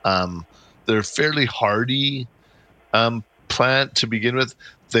 They're fairly hardy plant to begin with.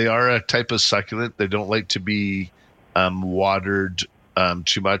 They are a type of succulent. They don't like to be watered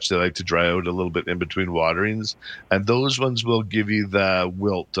too much. They like to dry out a little bit in between waterings, and those ones will give you the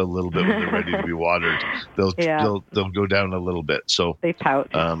wilt a little bit when they're ready to be watered. They'll go down a little bit. So they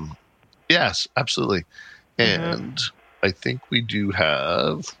pout. Yes, absolutely. And I think we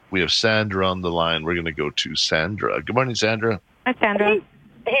have Sandra on the line. We're going to go to Sandra. Good morning, Sandra. Hi, Sandra.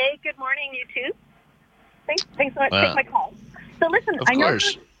 Hey, good morning, you two. Thanks so much for taking my call. So listen,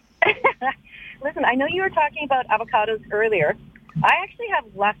 I know you were talking about avocados earlier. I actually have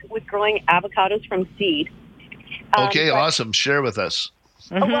luck with growing avocados from seed. Okay, awesome. Share with us.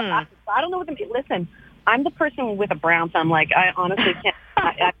 Oh, well, I don't know what the... Listen, I'm the person with a brown thumb. Like, I honestly can't...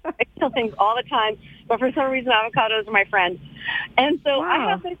 I kill things all the time, but for some reason, avocados are my friend. And so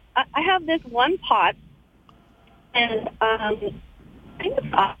I have this one pot, and I think it's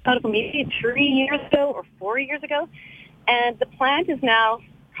avocado from maybe 3 years ago or 4 years ago, and the plant is now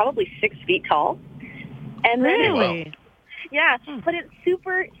probably 6 feet tall. And really? Yeah, but it's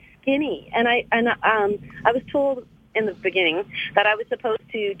super skinny, and I was told in the beginning that I was supposed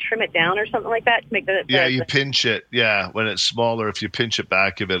to trim it down or something like that to make the you pinch it. Yeah, when it's smaller, if you pinch it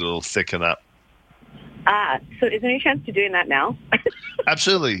back a bit, it'll thicken up. So is there any chance to doing that now?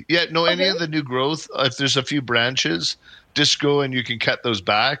 Absolutely. Yeah, no, any of the new growth, if there's a few branches, just go and you can cut those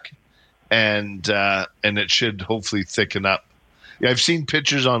back, and it should hopefully thicken up. Yeah, I've seen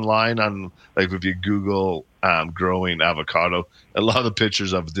pictures online on, like, if you Google growing avocado, a lot of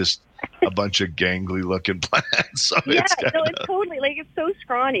pictures of just a bunch of gangly looking plants. So it's totally, like, it's so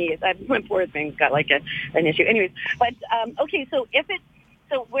scrawny. My poor thing's got like an issue. Anyways, but okay, so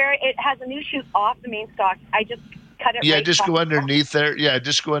where it has a new shoot off the main stalk, I just cut it. Yeah, just go underneath there. Yeah,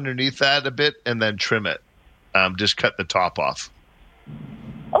 just go underneath that a bit and then trim it. Just cut the top off.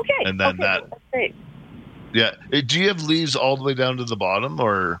 Okay. And then that's great. Yeah. Do you have leaves all the way down to the bottom,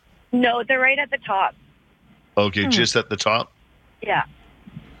 or? No, they're right at the top. Okay, just at the top? Yeah.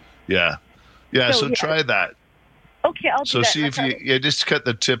 Yeah. Yeah, so try that. Okay, I'll do that. So see if you just cut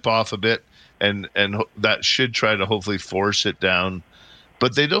the tip off a bit, and that should try to hopefully force it down.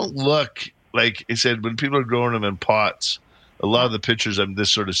 But they don't look, like I said, when people are growing them in pots, a lot of the pictures I'm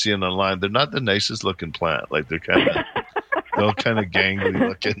just sort of seeing online, they're not the nicest looking plant. Like, they're kind of gangly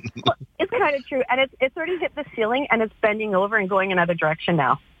looking. Well, it's kind of true. And it's already hit the ceiling, and it's bending over and going another direction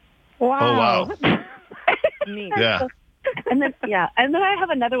now. Wow. Oh, wow. Neat. Yeah. And then I have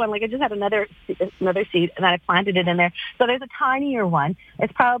another one. Like, I just had another seed, and I planted it in there. So there's a tinier one.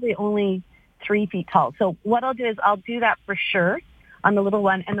 It's probably only 3 feet tall. So what I'll do is I'll do that for sure on the little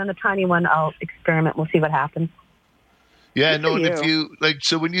one, and then the tiny one I'll experiment. We'll see what happens. Yeah, no, and if you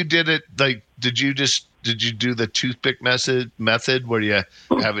so when you did it, like, did you do the toothpick method where you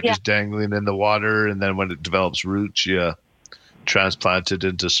have it just dangling in the water, and then when it develops roots, you transplant it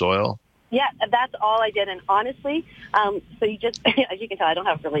into soil? Yeah, that's all I did. And honestly, so you just, as you can tell, I don't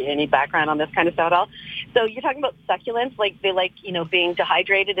have really any background on this kind of stuff at all. So you're talking about succulents, like they like, being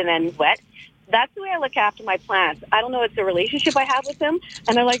dehydrated and then wet. That's the way I look after my plants. I don't know, it's a relationship I have with them.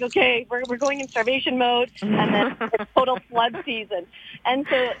 And they're like, okay, we're going in starvation mode, and then it's total flood season. And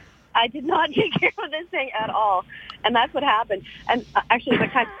so I did not take care of this thing at all. And that's what happened. And actually, the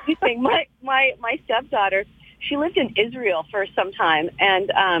kind of thing, my stepdaughter, she lived in Israel for some time, and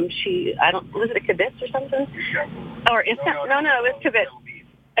was it a kibbutz or something? Or it was kibbutz,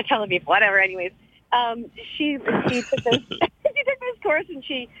 a Tel Aviv, whatever. Anyways, she took this course, and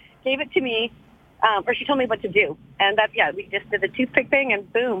she gave it to me, or she told me what to do, and we just did the toothpick thing,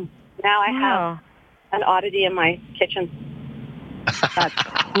 and boom, now I have an oddity in my kitchen. That's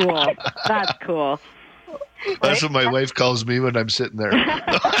cool. That's cool. That's what my wife calls me when I'm sitting there.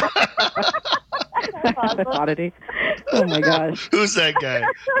 That's oddity. Oh my gosh. Who's that guy?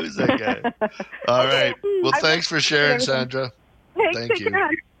 All right. Well, thanks for sharing, Sandra. Thank you.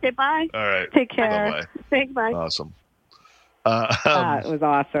 Okay, bye. All right. Take care. Bye-bye. Thanks, bye. Awesome. That was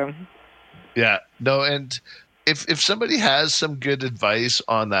awesome. Yeah. No, and if somebody has some good advice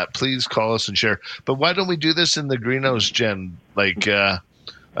on that, please call us and share. But why don't we do this in the greenhouse, Jen? Like,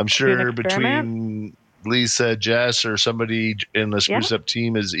 I'm sure between Lisa, Jess, or somebody in the Spruce Up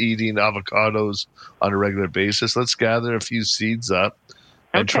team is eating avocados on a regular basis. Let's gather a few seeds up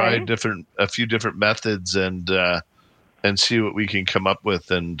and try a few different methods and see what we can come up with,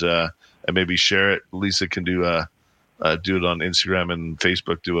 and maybe share it. Lisa can do it on Instagram and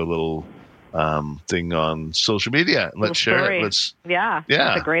Facebook. Do a little thing on social media. Let's share it. That's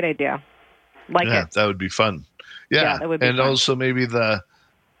a great idea. That would be fun. Yeah, that would be fun. Also maybe the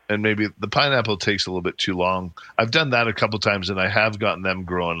pineapple takes a little bit too long. I've done that a couple times, and I have gotten them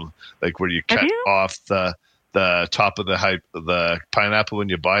growing, like where you cut off the top of the pineapple when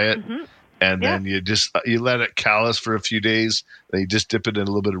you buy it, and then you let it callus for a few days. Then you just dip it in a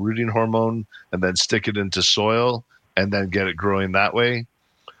little bit of rooting hormone, and then stick it into soil, and then get it growing that way.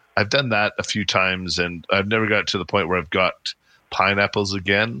 I've done that a few times, and I've never got to the point where I've got pineapples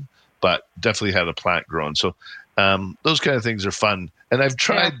again, but definitely had a plant growing. So those kind of things are fun. And I've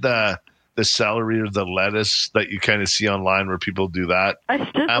tried the celery or the lettuce that you kind of see online where people do that. I was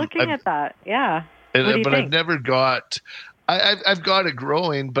just looking at that. Yeah. But I've never got. I've got it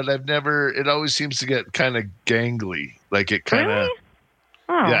growing, but I've never. It always seems to get kind of gangly. Like it kind of. Really?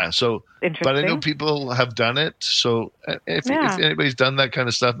 Oh, yeah. So, but I know people have done it. So if anybody's done that kind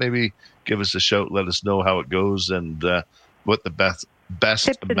of stuff, maybe give us a shout. Let us know how it goes and what the best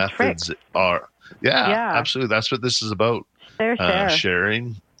methods are. Yeah, absolutely. That's what this is about.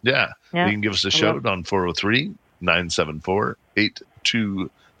 Sharing. Yeah. You can give us a shout on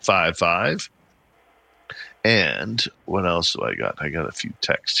 403-974-8255. And what else do I got? I got a few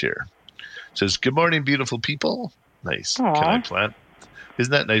texts here. It says, good morning, beautiful people. Nice. Aww. Can I plant?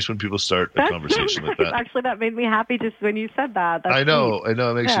 Isn't that nice when people start a conversation like that? Actually, that made me happy just when you said that. That's I know. It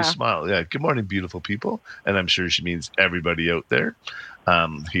makes you smile. Yeah. Good morning, beautiful people. And I'm sure she means everybody out there,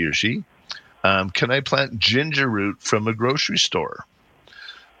 he or she. Can I plant ginger root from a grocery store?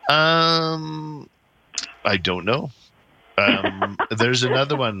 I don't know. There's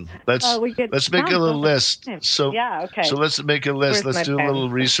another one. Let's make a little list. So let's make a list. Let's do a little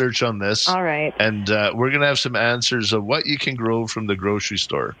research on this. All right. And we're going to have some answers of what you can grow from the grocery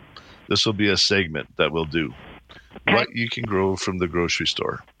store. This will be a segment that we'll do. Okay. What you can grow from the grocery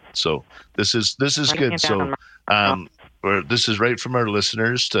store. So this is good. So this is right from our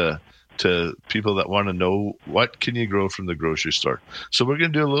listeners to people that want to know what can you grow from the grocery store. So we're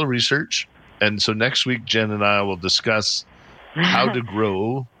going to do a little research. And so next week, Jen and I will discuss how to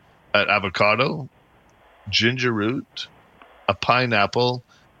grow an avocado, ginger root, a pineapple,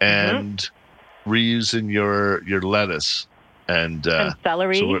 and reusing your lettuce and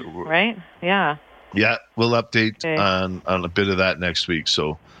celery, right? Yeah. Yeah, we'll update on a bit of that next week.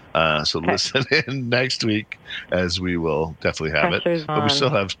 So listen in next week, as we will definitely have it. But we still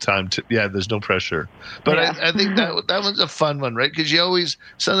have time to. Yeah, there's no pressure. But I think that one's a fun one, right? Because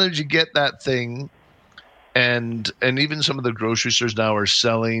sometimes you get that thing, and even some of the grocery stores now are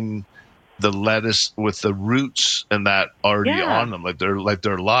selling the lettuce with the roots and that already on them, like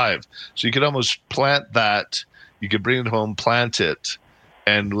they're live. So you could almost plant that. You could bring it home, plant it,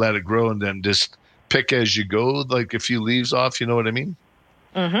 and let it grow, and then just pick as you go, like a few leaves off. You know what I mean?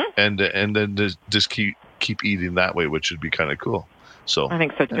 Mm-hmm. And then just keep eating that way, which would be kind of cool. So I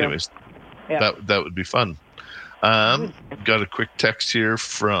think so too. Anyways, that would be fun. Got a quick text here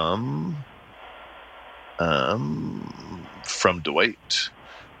from Dwight,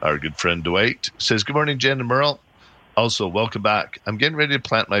 our good friend Dwight. Says, good morning, Jen and Merle. Also, welcome back. I'm getting ready to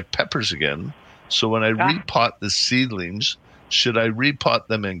plant my peppers again. So when I repot the seedlings, should I repot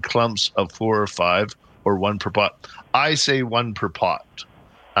them in clumps of 4 or 5 or 1 per pot? I say 1 per pot.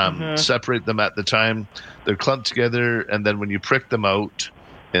 Separate them at the time they're clumped together, and then when you prick them out,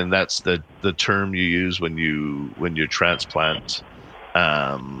 and that's the term you use when you transplant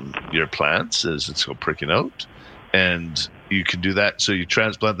your plants, is it's called pricking out, and you can do that. So you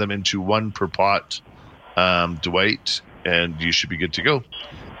transplant them into 1 per pot, Dwight, and you should be good to go.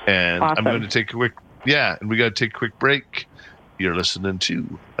 And awesome. I'm going to take a quick and we got to take a quick break. You're listening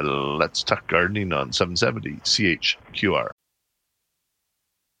to Let's Talk Gardening on 770 CHQR.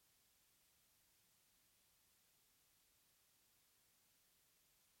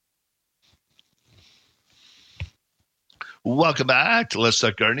 Welcome back to Let's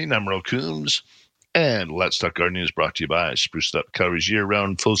Talk Gardening. I'm Merle Coombs, and Let's Talk Gardening is brought to you by Spruce Up Calories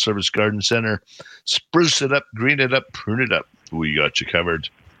Year-Round Full-Service Garden Center. Spruce it up, green it up, prune it up. We got you covered.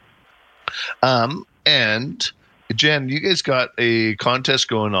 And Jen, you guys got a contest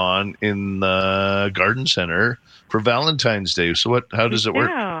going on in the garden center for Valentine's Day. So how does it work?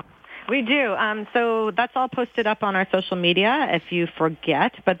 Yeah, we do. So that's all posted up on our social media if you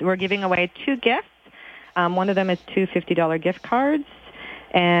forget, but we're giving away 2 gifts. One of them is 2 $50 gift cards.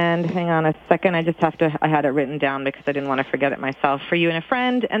 And hang on a second, I had it written down because I didn't want to forget it myself, for you and a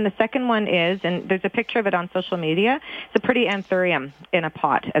friend. And the second one is, and there's a picture of it on social media, it's a pretty anthurium in a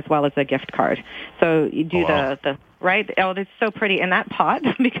pot as well as a gift card. So you do the right? Oh, it's so pretty in that pot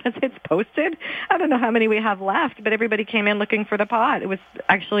because it's posted. I don't know how many we have left, but everybody came in looking for the pot. It was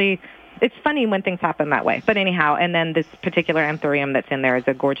actually, it's funny when things happen that way. But anyhow, and then this particular anthurium that's in there is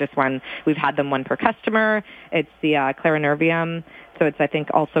a gorgeous one. We've had them 1 per customer. It's the Clarinervium. So it's, I think,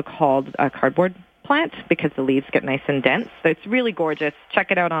 also called a cardboard plant because the leaves get nice and dense. So it's really gorgeous.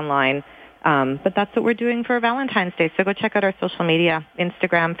 Check it out online. But that's what we're doing for Valentine's Day. So go check out our social media,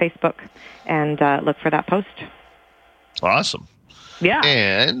 Instagram, Facebook, and look for that post. Awesome. Yeah.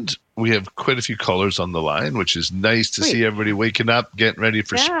 And we have quite a few callers on the line, which is nice to see everybody waking up, getting ready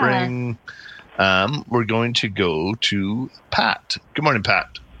for spring. We're going to go to Pat. Good morning,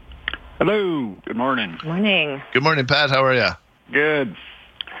 Pat. Hello. Good morning. Morning. Good morning, Pat. How are you? Good.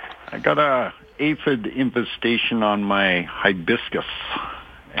 I got a aphid infestation on my hibiscus.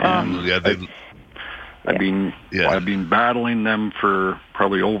 And I've been battling them for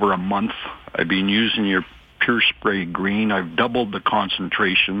probably over a month. I've been using your Pure Spray Green. I've doubled the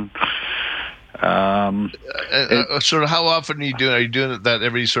concentration. Sort of how often are you doing? Are you doing that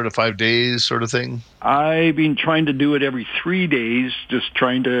every sort of 5 days sort of thing? I've been trying to do it every 3 days, just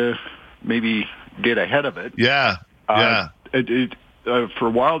trying to maybe get ahead of it. Yeah, yeah. For a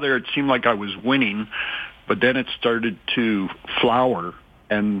while there, it seemed like I was winning, but then it started to flower,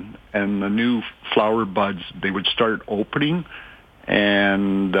 and the new flower buds, they would start opening,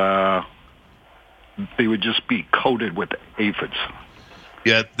 and they would just be coated with aphids.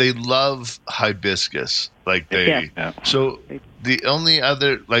 Yeah, they love hibiscus. So the only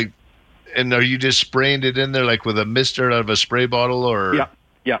other, and are you just spraying it in there with a mister out of a spray bottle, or?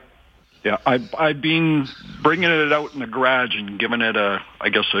 Yeah. I've been bringing it out in the garage and giving it a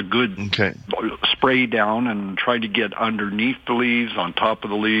good spray down, and trying to get underneath the leaves, on top of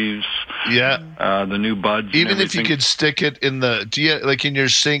the leaves. Yeah. The new buds. Even if you could stick it in in your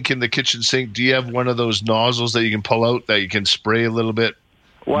sink, in the kitchen sink, do you have one of those nozzles that you can pull out that you can spray a little bit?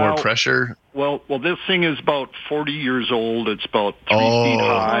 More pressure? Well, this thing is about 40 years old. It's about 3 feet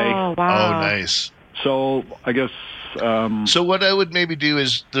high. Oh, wow. Oh, nice. So I guess... so what I would maybe do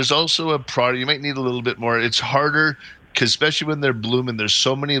is, there's also a product, you might need a little bit more. It's harder, because especially when they're blooming, there's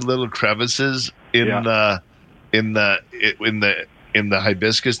so many little crevices in the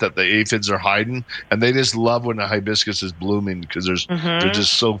hibiscus that the aphids are hiding, and they just love when the hibiscus is blooming, because they're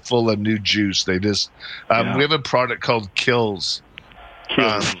just so full of new juice. They just... we have a product called Kills.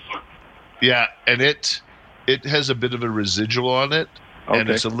 Yeah, and it has a bit of a residual on it, and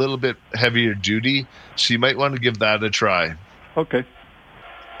it's a little bit heavier duty, so you might want to give that a try. Okay.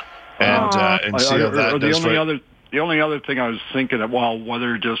 And see how that does. The only other thing I was thinking of,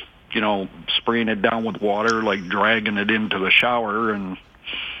 whether just spraying it down with water, like dragging it into the shower and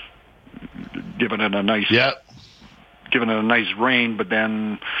giving it a nice rain, but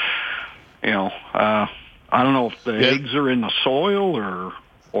then I don't know if the eggs are in the soil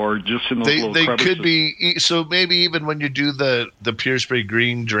or just in those little crevices. They could be. So maybe even when you do the Pure Spray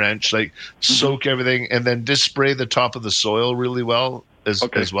Green drench, soak everything and then just spray the top of the soil really well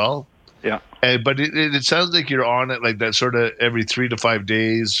as well. Yeah. But it sounds like you're on it like that sort of every 3 to 5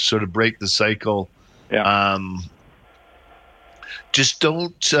 days, sort of break the cycle. Yeah. Just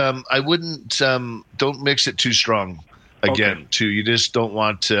don't. I wouldn't. Don't mix it too strong. Again, too. You just don't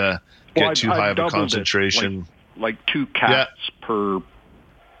want to get too high of a concentration. Like 2 caps per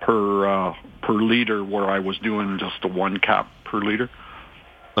liter, where I was doing just the 1 cap per liter.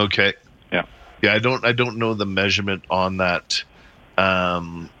 Okay. Yeah. Yeah, I don't know the measurement on that.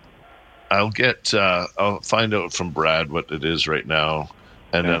 I'll find out from Brad what it is right now,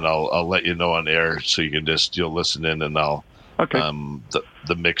 and then I'll let you know on air, so you can you'll listen in, and I'll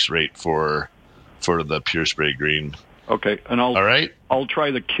the mix rate for the Pure Spray Green. Okay, and I'll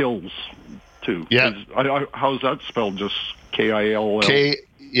try the Kills too. Yeah. How's that spelled? Just K-I-L-L?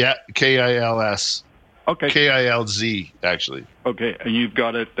 K-I-L-S. Okay. K-I-L-Z, actually. Okay, and you've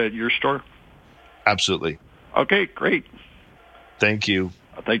got it at your store? Absolutely. Okay, great. Thank you.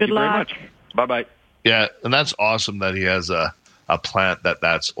 Thank you very much. Bye-bye. Yeah, and that's awesome that he has a plant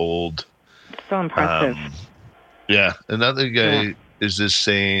that's old. So impressive. Yeah, another guy is just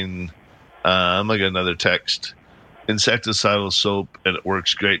saying, I got another text, insecticidal soap, and it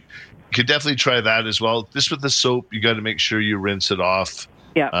works great. You could definitely try that as well. Just with the soap, you got to make sure you rinse it off.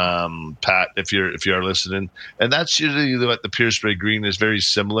 Yeah. Pat, if you are listening, and that's usually what the Pure Spray Green is very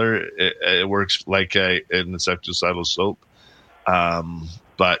similar. It works like an insecticidal soap. Try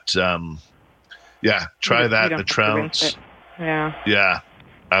that. The trounce. Yeah,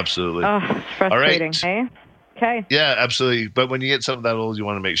 absolutely. Oh, it's frustrating. All right. Hey? Okay. Yeah, absolutely. But when you get something that old, you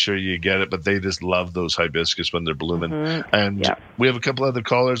want to make sure you get it. But they just love those hibiscus when they're blooming. Mm-hmm. And we have a couple other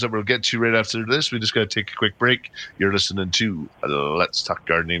callers that we'll get to right after this. We just got to take a quick break. You're listening to Let's Talk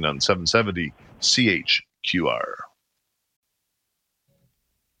Gardening on 770 CHQR.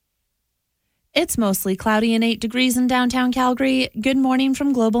 It's mostly cloudy and 8 degrees in downtown Calgary. Good morning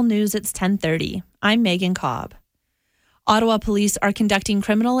from Global News. It's 10:30. I'm Megan Cobb. Ottawa police are conducting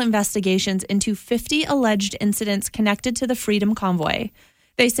criminal investigations into 50 alleged incidents connected to the Freedom Convoy.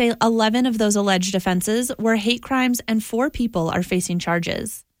 They say 11 of those alleged offenses were hate crimes and 4 people are facing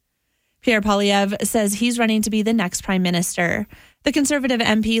charges. Pierre Poilievre says he's running to be the next prime minister. The Conservative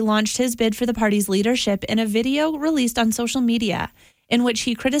MP launched his bid for the party's leadership in a video released on social media, in which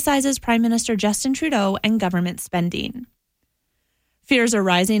he criticizes Prime Minister Justin Trudeau and government spending. Fears are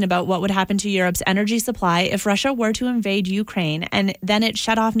rising about what would happen to Europe's energy supply if Russia were to invade Ukraine and then it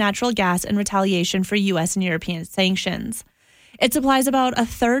shut off natural gas in retaliation for U.S. and European sanctions. It supplies about a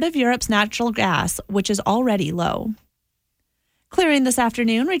third of Europe's natural gas, which is already low. Clearing this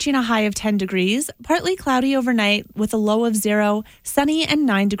afternoon, reaching a high of 10 degrees, partly cloudy overnight with a low of 0, sunny and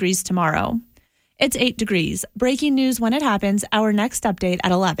 9 degrees tomorrow. It's 8 degrees. Breaking news when it happens, our next update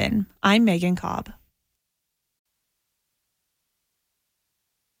at 11. I'm Megan Cobb.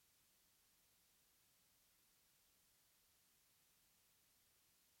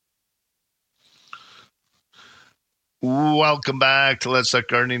 Welcome back to Let's Talk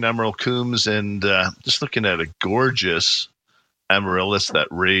Gardening. I'm Earl Coombs, and just looking at a gorgeous amaryllis that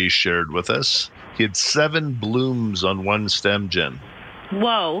Ray shared with us. He had 7 blooms on one stem, Jen.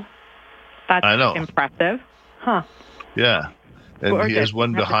 Whoa. That's impressive. Huh. Yeah. And Gorgeous. He has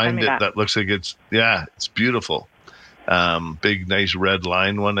one behind it that. that looks like it's beautiful. Big, nice red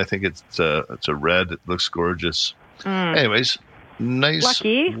line one. I think it's a red. It looks gorgeous. Anyways, nice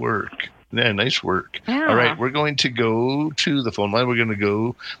work. Yeah, nice work. Yeah. All right, we're going to go to the phone line. We're going to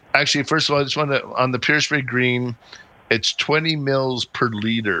go. Actually, first of all, I just want to, on the Pure Spray Green, it's 20 mils per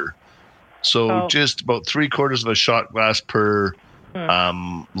liter. So just about 3/4 of a shot glass per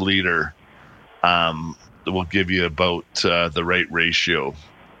liter will give you about the right ratio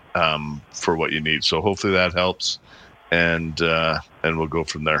for what you need. So hopefully that helps, and we'll go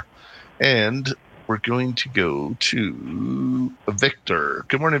from there. And we're going to go to Victor.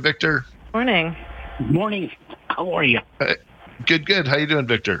 Good morning, Victor. Morning. Good morning. How are you? Good. How you doing,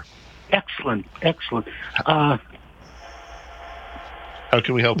 Victor? Excellent. How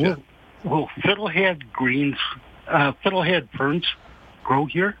can we help you? Will fiddlehead ferns grow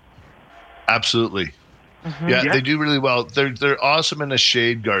here? Absolutely. Mm-hmm. Yeah, they do really well. They're awesome in a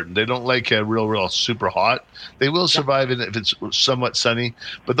shade garden. They don't like a real super hot. They will survive if it's somewhat sunny,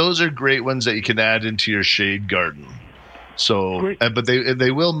 but those are great ones that you can add into your shade garden. So, but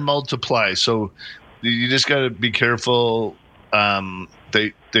they will multiply. So you just got to be careful.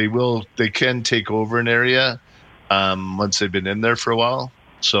 They can take over an area once they've been in there for a while.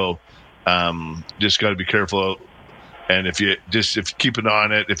 So just got to be careful. And if you keep it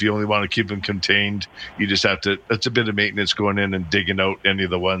on it, if you only want to keep them contained, you just have to. It's a bit of maintenance going in and digging out any of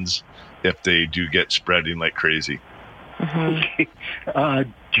the ones if they do get spreading like crazy.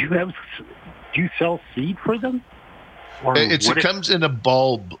 Mm-hmm. Do you sell seed for them? It comes in a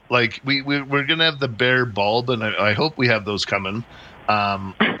bulb. Like we're gonna have the bare bulb, and I hope we have those coming.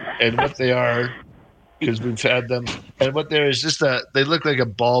 And what they are, because we've had them, and what there is just they look like a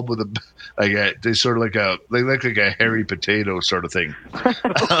bulb with they look like a hairy potato sort of thing.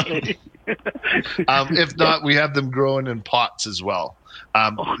 If not, we have them growing in pots as well.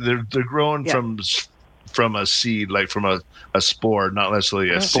 They're growing from a seed, like from a spore, not necessarily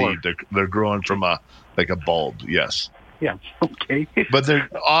a seed. They're growing from a bulb. Yes. Yeah. Okay. But they're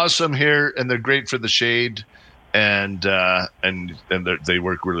awesome here, and they're great for the shade, and they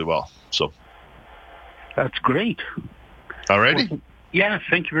work really well. So. That's great. All righty. Well, yeah.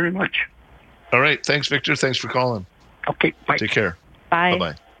 Thank you very much. All right. Thanks, Victor. Thanks for calling. Okay. Bye. Take care. Bye.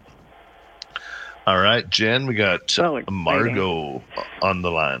 Bye-bye. All right, Jen, we got Margot on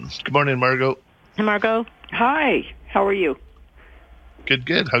the line. Good morning, Margot. Hey, Margot. Hi. How are you?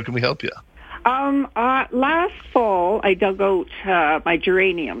 Good. How can we help you? Last fall, I dug out my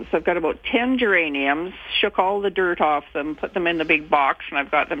geraniums. I've got about 10 geraniums, shook all the dirt off them, put them in the big box, and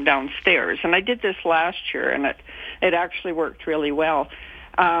I've got them downstairs. And I did this last year, and it actually worked really well.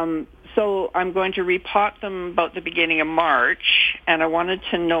 So I'm going to repot them about the beginning of March, and I wanted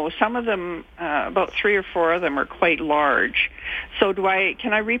to know, some of them, about 3 or 4 of them are quite large. So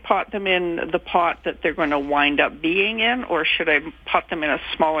can I repot them in the pot that they're going to wind up being in, or should I pot them in a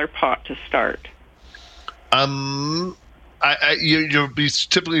smaller pot to start? You'll be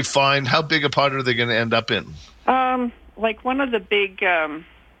typically fine. How big a pot are they going to end up in? Like one of the big,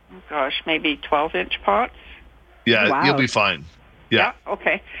 maybe 12-inch pots. Yeah, wow. You'll be fine. Yeah.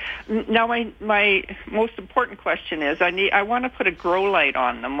 Okay. Now my most important question is I want to put a grow light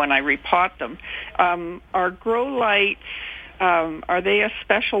on them when I repot them. Are grow lights are they a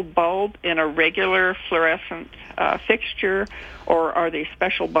special bulb in a regular fluorescent fixture, or are they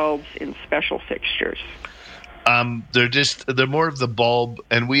special bulbs in special fixtures? They're more of the bulb,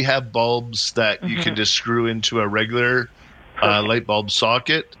 and we have bulbs that you can just screw into a regular light bulb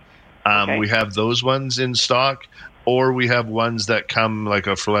socket. We have those ones in stock. Or we have ones that come like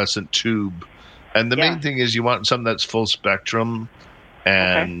a fluorescent tube. And the main thing is you want something that's full spectrum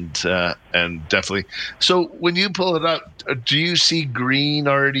and definitely. So when you pull it up, do you see green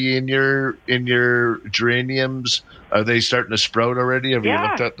already in your geraniums? Are they starting to sprout already? Have you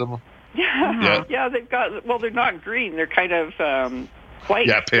looked at them? Yeah, they've got, well, they're not green. They're kind of white.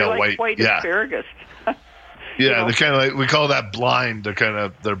 Yeah, pale like white. White asparagus. Yeah, they're kind of like, we call that blind.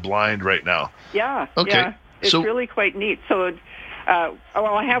 They're blind right now. Yeah. Okay. Yeah. It's really quite neat. So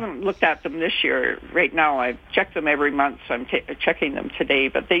Well, I haven't looked at them this year. Right now, I check them every month, so I'm checking them today.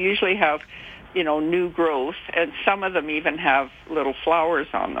 But they usually have, new growth, and some of them even have little flowers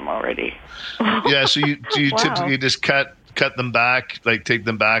on them already. Yeah, so you Wow. typically just cut them back, like take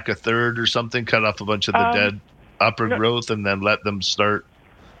them back a third or something, cut off a bunch of the dead upper growth, and then let them start.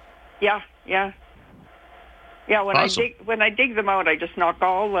 Yeah. Awesome. When I dig them out, I just knock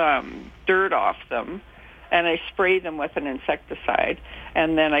all dirt off them, and I spray them with an insecticide,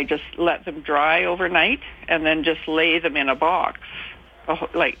 and then I just let them dry overnight, and then just lay them in a box,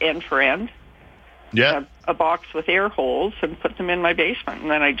 like end for end. Yeah. A box with air holes, and put them in my basement,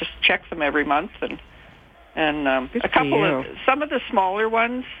 and then I just check them every month, and a couple of some of the smaller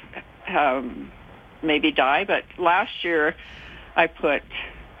ones maybe die, but last year I put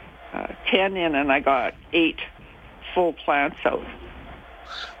 10 in, and I got 8 full plants out.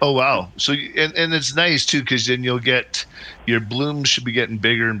 Oh wow! So and it's nice too, because then you'll get your blooms should be getting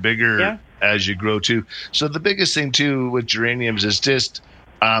bigger and bigger as you grow too. So the biggest thing too with geraniums is just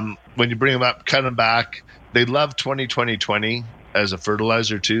when you bring them up, cut them back. They love 20-20-20 as a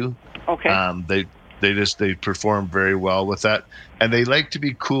fertilizer too. Okay. They perform very well with that, and they like to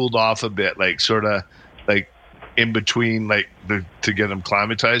be cooled off a bit, like sort of like in between, like to get them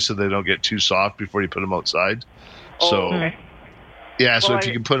climatized so they don't get too soft before you put them outside. Okay. Yeah, so if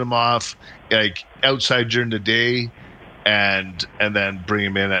you can put them off like outside during the day, and then bring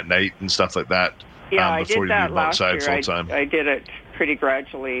them in at night and stuff like that. Yeah, I before did that you move last outside year. full time. I did it pretty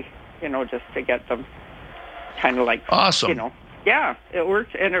gradually, just to get them kind of like awesome. Yeah, it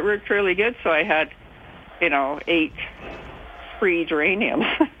worked, and it worked really good. So I had 8 free geraniums.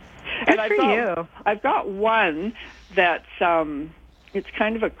 Good for you. I've got one that's it's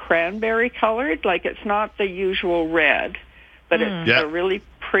kind of a cranberry colored, like it's not the usual red, but it's a really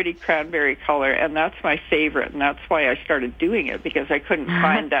pretty cranberry color, and that's my favorite, and that's why I started doing it, because I couldn't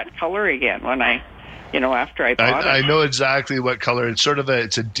find that color again when I, after I bought it. I know exactly what color. It's sort of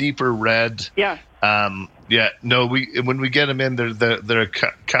it's a deeper red. Yeah. No, when we get them in, they're a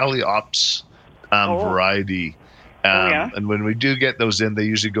Caliops variety. And when we do get those in, they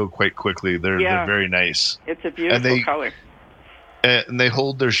usually go quite quickly. They're very nice. It's a beautiful color. And they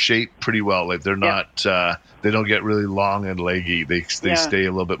hold their shape pretty well. Like they're not, they don't get really long and leggy. They stay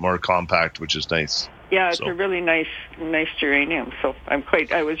a little bit more compact, which is nice. Yeah, it's a really nice geranium. So I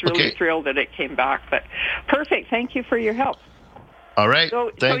was really thrilled that it came back. But perfect. Thank you for your help. All right.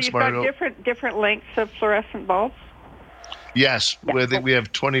 Thanks, you've Margo. Got different lengths of fluorescent bulbs? Yes, I think we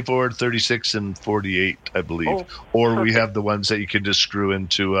have 24, 36, and 48, I believe. We have the ones that you can just screw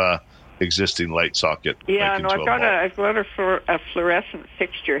into existing light socket. Yeah, I've got a fluorescent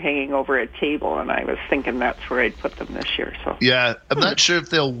fixture hanging over a table, and I was thinking that's where I'd put them this year. So yeah, I'm not sure if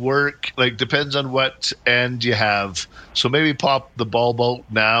they'll work. Like, depends on what end you have. So maybe pop the bulb out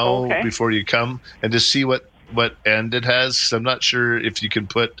now before you come, and just see what end it has. So I'm not sure if you can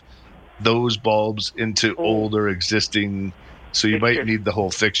put those bulbs into older existing. So you might need the whole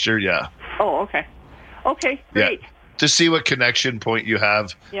fixture. Yeah. Oh, okay. Okay, great. Yeah. To see what connection point you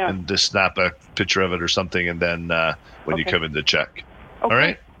have, and just snap a picture of it or something, and then when you come in to check. Okay. All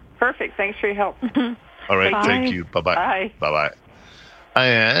right? Perfect. Thanks for your help. All right. Thank you. Bye-bye. Bye. Bye-bye.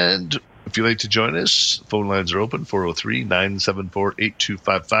 And if you'd like to join us, phone lines are open,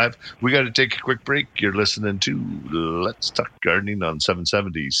 403-974-8255. We got to take a quick break. You're listening to Let's Talk Gardening on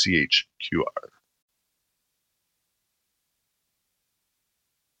 770 CHQR.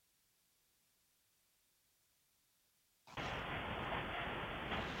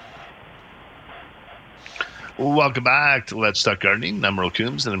 Welcome back to Let's Talk Gardening. I'm Merle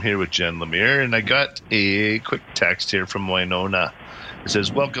Coombs, and I'm here with Jen Lemire, and I got a quick text here from Winona. It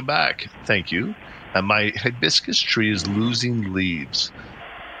says, welcome back. Thank you. My hibiscus tree is losing leaves.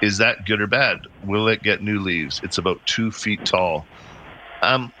 Is that good or bad? Will it get new leaves? It's about 2 feet tall.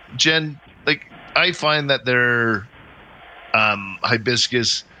 Jen, I find that their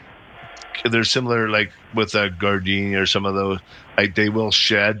hibiscus, they're similar, like with a gardenia or some of those, they will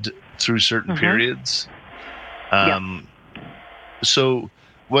shed through certain periods. So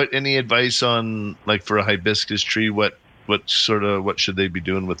any advice on, like, for a hibiscus tree, what should they be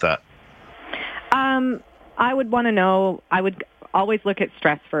doing with that? I would want to know, I would always look at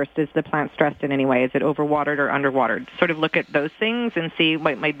stress first. Is the plant stressed in any way? Is it overwatered or underwatered? Sort of look at those things and see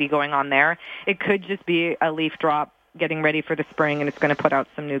what might be going on there. It could just be a leaf drop getting ready for the spring, and it's going to put out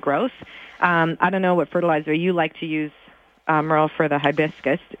some new growth. I don't know what fertilizer you like to use, Merle, for the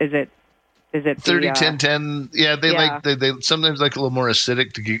hibiscus. Is it 30-10-10? Yeah, they sometimes like a little more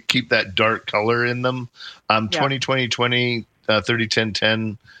acidic to keep that dark color in them. 20-20-20,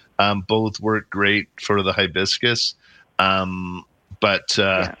 30-10-10, both work great for the hibiscus. But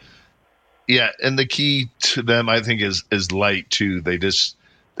and the key to them, I think, is light too.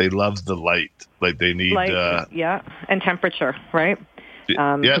 They love the light. Like they need light, and temperature, right?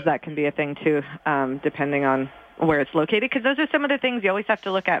 Because that can be a thing too, depending on where it's located, because those are some of the things you always have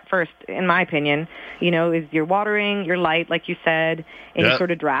to look at first, in my opinion. Is your watering, your light, like you said, any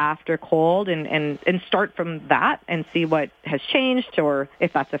sort of draft or cold, and start from that and see what has changed or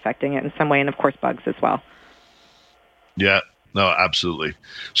if that's affecting it in some way, and of course bugs as well. Yeah, no, absolutely.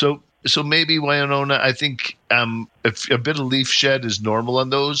 So maybe, Winona, I think if a bit of leaf shed is normal on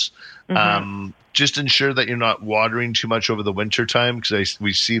those, just ensure that you're not watering too much over the winter time, because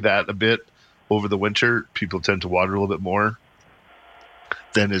we see that a bit. Over the winter, people tend to water a little bit more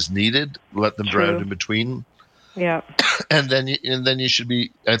than is needed. Let them dry out in between. Yeah. And then you should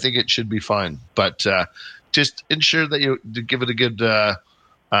be, I think it should be fine. But just ensure that you give it a good,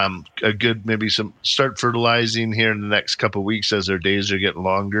 maybe start fertilizing here in the next couple of weeks as their days are getting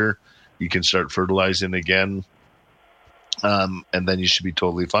longer. You can start fertilizing again. And then you should be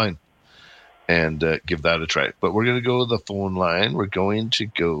totally fine. And give that a try. But we're going to go to the phone line. We're going to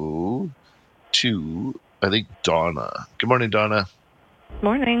go to, I think, Donna. Good morning, Donna.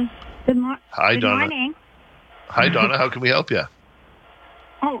 Morning. Hi, Good Donna. morning. Hi, Donna. How can we help you?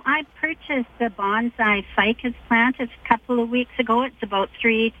 Oh, I purchased a bonsai ficus plant a couple of weeks ago. It's about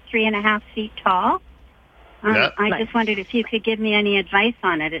 3.5 feet tall. I just wondered if you could give me any advice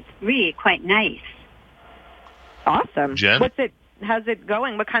on it. It's really quite nice. Awesome. Jen? How's it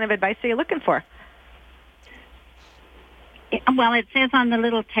going? What kind of advice are you looking for? Well, it says on the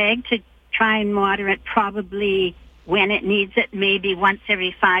little tag to try and water it probably when it needs it, maybe once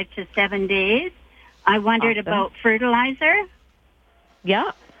every 5 to 7 days. I wondered about fertilizer.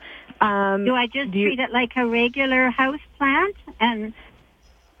 Yeah. Do I just treat it like a regular house plant? And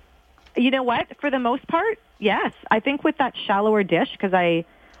you know what? For the most part, yes. I think with that shallower dish, because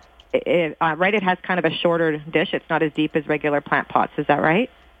it has kind of a shorter dish. It's not as deep as regular plant pots. Is that right?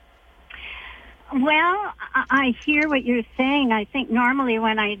 Well, I hear what you're saying. I think normally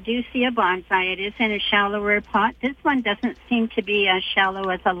when I do see a bonsai, it is in a shallower pot. This one doesn't seem to be as shallow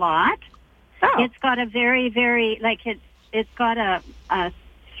as a lot. Oh. It's got a very, very, it's got a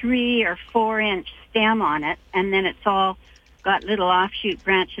 3 or 4 inch stem on it, and then it's all got little offshoot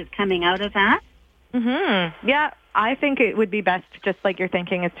branches coming out of that. Mm-hmm. Yeah, I think it would be best, just like you're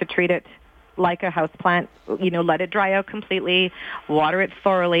thinking, is to treat it like a house plant. Let it dry out completely, water it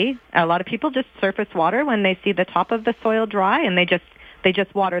thoroughly. A lot of people just surface water when they see the top of the soil dry, and they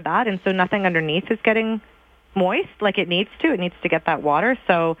just water that, and so nothing underneath is getting moist like it needs to. It needs to get that water,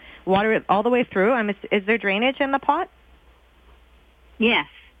 so water it all the way through. Is there drainage in the pot? Yes.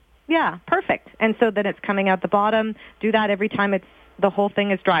 Yeah, perfect. And so then it's coming out the bottom. Do that every time the whole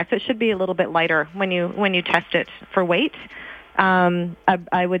thing is dry. So it should be a little bit lighter when you test it for weight.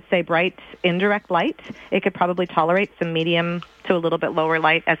 I would say bright indirect light. It could probably tolerate some medium to a little bit lower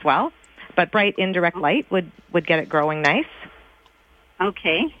light as well. But bright indirect light would get it growing nice.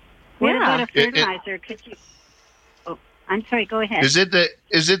 Okay. What about a fertilizer? Could you? Oh, I'm sorry. Go ahead. Is it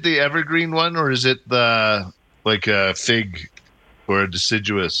the evergreen one, or is it the like a fig or a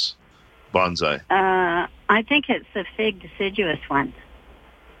deciduous bonsai? I think it's the fig deciduous one.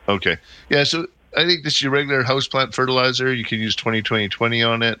 Okay. Yeah. So I think this is your regular houseplant fertilizer. You can use 20-20-20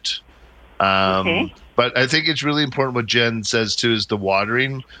 on it. Okay. But I think it's really important what Jen says too is the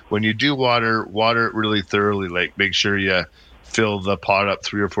watering. When you do water it really thoroughly. Like make sure you fill the pot up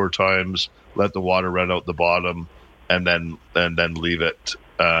 3 or 4 times, let the water run out the bottom, and then leave it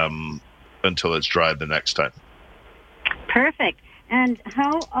until it's dried the next time. Perfect. And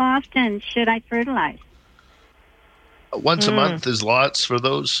how often should I fertilize? Once a month is lots for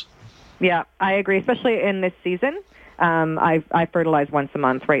those. Yeah, I agree, especially in this season. I fertilize once a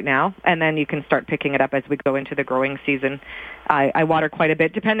month right now, and then you can start picking it up as we go into the growing season. I water quite a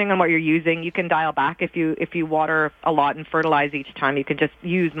bit, depending on what you're using. You can dial back if you water a lot and fertilize each time. You can just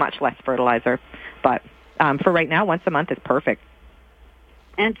use much less fertilizer. But for right now, once a month is perfect.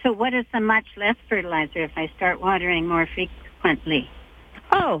 And so what is the much less fertilizer if I start watering more frequently?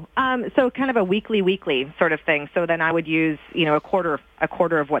 Oh, so kind of a weekly sort of thing. So then I would use, a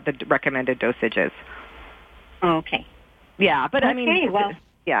quarter of what the recommended dosage is. Okay. Yeah, but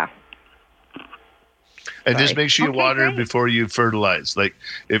yeah. And just make sure you water before you fertilize. Like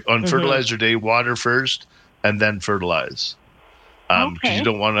if on fertilizer day, water first and then fertilize. Because you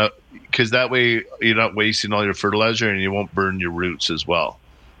don't want to, because that way you're not wasting all your fertilizer and you won't burn your roots as well.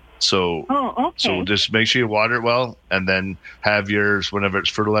 So, so just make sure you water it well, and then have yours whenever it's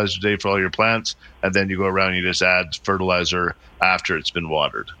fertilizer day for all your plants, and then you go around and you just add fertilizer after it's been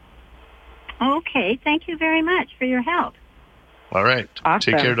watered. Okay, thank you very much for your help. All right.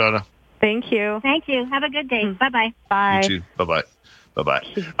 Awesome. Take care, Donna. Thank you. Thank you. Have a good day. Bye-bye. Bye. You too. Bye-bye. Bye-bye.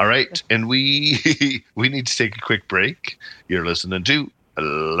 All right. And we need to take a quick break. You're listening to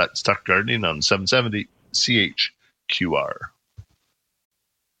Let's Talk Gardening on 770 CHQR.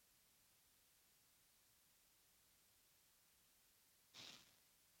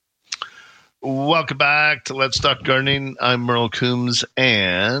 Welcome back to Let's Talk Gardening. I'm Merle Coombs,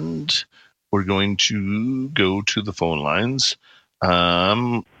 and we're going to go to the phone lines.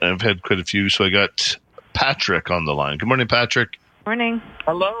 I've had quite a few, so I got Patrick on the line. Good morning, Patrick. Morning.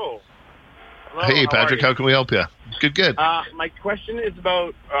 Hello. Hey, Patrick. How can we help you? Good. My question is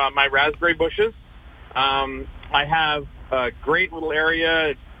about my raspberry bushes. I have a great little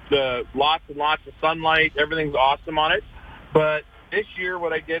area. It's lots and lots of sunlight. Everything's awesome on it. But this year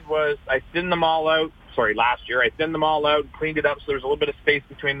what I did was I thinned them all out. Last year I thinned them all out and cleaned it up so there's a little bit of space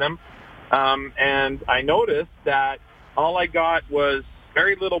between them. And I noticed that all I got was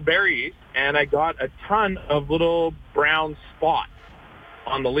very little berries, and I got a ton of little brown spots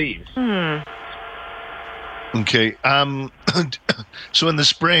on the leaves. Okay. So in the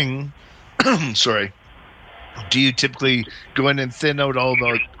spring, sorry, do you typically go in and thin out all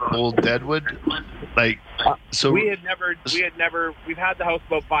the old deadwood? We've had the house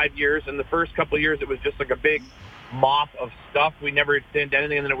about 5 years, and the first couple of years it was just like a big mop of stuff. We never thinned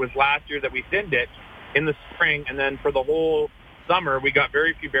anything, and then it was last year that we thinned it in the spring, and then for the whole summer we got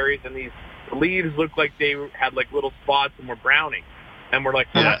very few berries, and these leaves looked like they had like little spots and were browning, and we're like,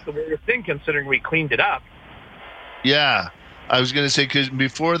 that's the weirdest thing considering we cleaned it up. Yeah, I was going to say, because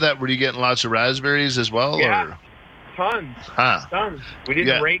before that, were you getting lots of raspberries as well? Yeah, or? Tons. Tons. We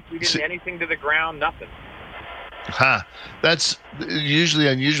didn't rake, we didn't anything to the ground, nothing. That's usually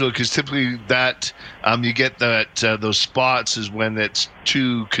unusual, because typically that you get that those spots is when it's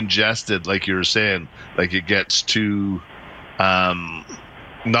too congested, like you were saying, like it gets too not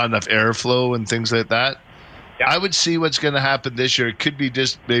enough airflow and things like that. Yeah. I would see what's going to happen this year. It could be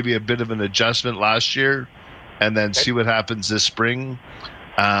just maybe a bit of an adjustment last year, and then see what happens this spring.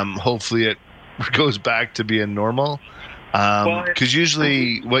 Hopefully it goes back to being normal, because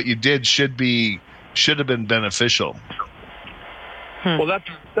usually what you did should have been beneficial. Well,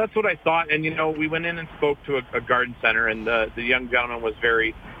 that's what I thought. And, we went in and spoke to a garden center, and the young gentleman was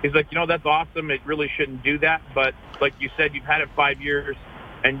he's like, that's awesome. It really shouldn't do that. But like you said, you've had it 5 years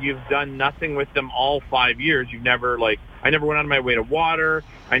and you've done nothing with them all 5 years. You've never I never went on my way to water.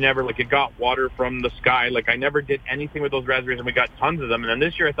 I never it got water from the sky. I never did anything with those raspberries, and we got tons of them. And then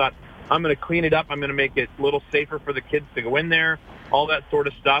this year I thought, I'm going to clean it up. I'm going to make it a little safer for the kids to go in there, all that sort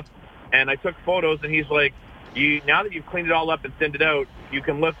of stuff. And I took photos, and he's like, now that you've cleaned it all up and thinned it out, you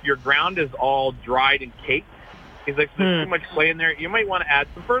can look, your ground is all dried and caked. He's like, so there's too much clay in there. You might want to add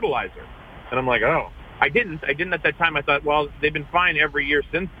some fertilizer. And I'm like, oh. I didn't at that time. I thought, well, they've been fine every year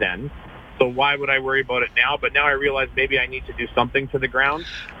since then, so why would I worry about it now? But now I realize maybe I need to do something to the ground.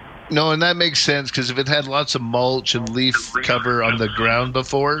 No, and that makes sense, because if it had lots of mulch and leaf cover on the ground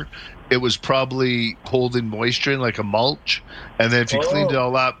before, it was probably holding moisture in like a mulch. And then if you cleaned it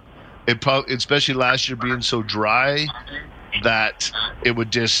all up, it probably, especially last year being so dry, that it would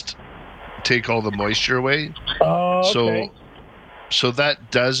just take all the moisture away. Oh, okay. So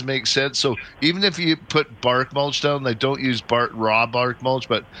that does make sense. So even if you put bark mulch down, don't use raw bark mulch,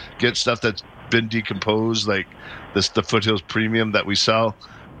 but get stuff that's been decomposed, like the Foothills Premium that we sell.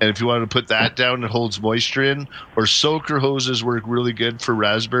 And if you want to put that down, it holds moisture in. Or soaker hoses work really good for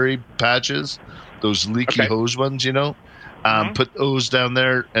raspberry patches, those leaky hose ones, Put those down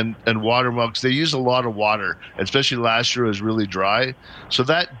there and water them, because they use a lot of water, especially last year it was really dry. So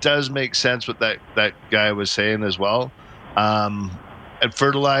that does make sense what that guy was saying as well. And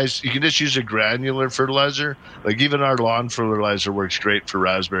fertilize, you can just use a granular fertilizer. Even our lawn fertilizer works great for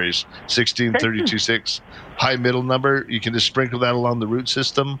raspberries. 16-32-6, high middle number. You can just sprinkle that along the root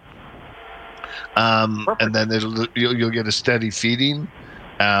system, and then you'll get a steady feeding.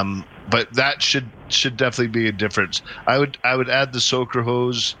 But that should definitely be a difference. I would add the soaker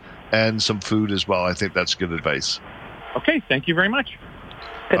hose and some food as well. I think that's good advice. Okay, thank you very much.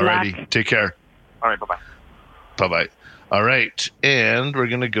 Alrighty, take care. All right, bye-bye. Bye-bye. All right, and we're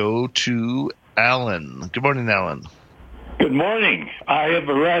going to go to Alan. Good morning, Alan. Good morning. I have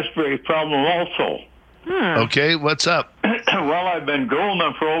a raspberry problem also. Okay, what's up? Well, I've been growing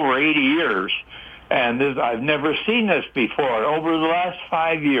them for over 80 years, and I've never seen this before. Over the last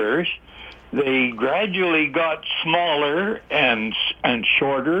 5 years, they gradually got smaller and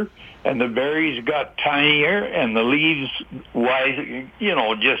shorter, and the berries got tinier, and the leaves,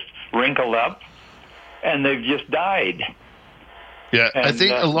 just wrinkled up, and they've just died. Yeah, and I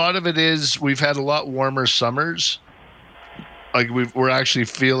think a lot of it is we've had a lot warmer summers, like we're actually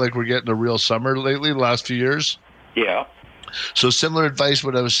feel like we're getting a real summer lately the last few years. Yeah. So similar advice,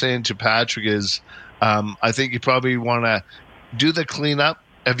 what I was saying to Patrick is, I think you probably want to do the cleanup.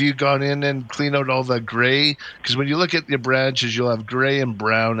 Have you gone in and cleaned out all the gray? Because when you look at your branches, you'll have gray and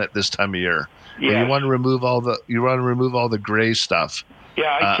brown at this time of year. Yeah. And you want to remove all the gray stuff.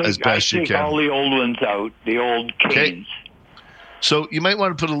 Yeah, I take all the old ones out, the old canes. Okay. So you might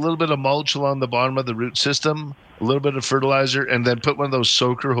want to put a little bit of mulch along the bottom of the root system, a little bit of fertilizer, and then put one of those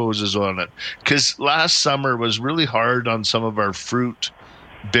soaker hoses on it. Because last summer was really hard on some of our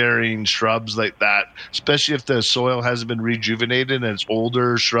fruit-bearing shrubs like that, especially if the soil hasn't been rejuvenated and it's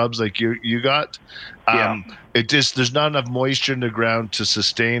older shrubs like you got. There's not enough moisture in the ground to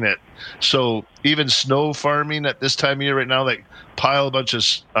sustain it. So even snow farming at this time of year right now, like pile a bunch of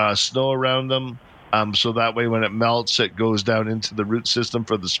snow around them. So that way when it melts, it goes down into the root system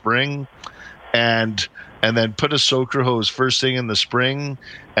for the spring. And then put a soaker hose first thing in the spring,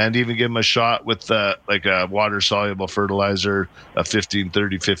 and even give them a shot with like a water-soluble fertilizer, a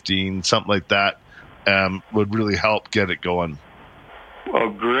 15-30-15, something like that, would really help get it going.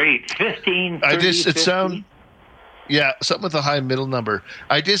 Oh, great. 15, 30, it sounds... Yeah, something with a high middle number.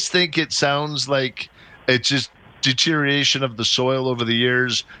 I just think it sounds like it's just deterioration of the soil over the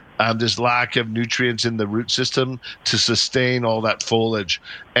years. There's lack of nutrients in the root system to sustain all that foliage.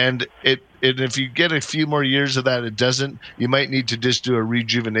 And if you get a few more years of that, it doesn't. You might need to just do a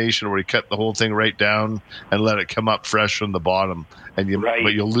rejuvenation where you cut the whole thing right down and let it come up fresh from the bottom. But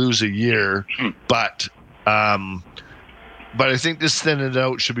you'll lose a year. But I think this thinning it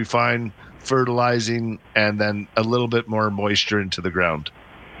out should be fine. Fertilizing and then a little bit more moisture into the ground.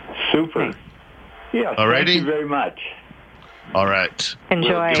 Super. Yeah. Alrighty. Thank you very much. All right.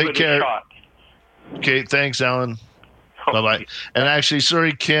 Enjoy. Take care. Okay. Thanks, Alan. Bye-bye. And actually,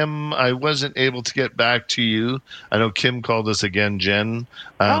 sorry, Kim, I wasn't able to get back to you. I know Kim called us again, Jen.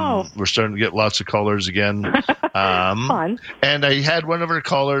 We're starting to get lots of callers again. Fun. And I had one of our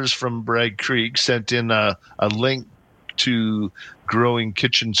callers from Bragg Creek sent in a link to growing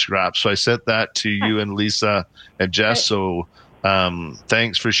kitchen scraps. So I sent that to you and Lisa and Jess. So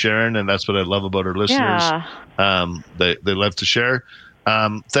thanks for sharing. And that's what I love about our listeners. Yeah. They love to share.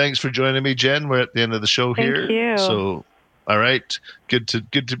 Thanks for joining me, Jen. We're at the end of the show here. Thank you. So, all right. Good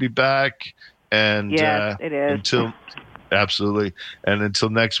to be back. And yes, it is. Absolutely. And until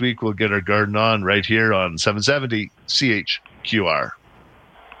next week, we'll get our garden on right here on 770 CHQR.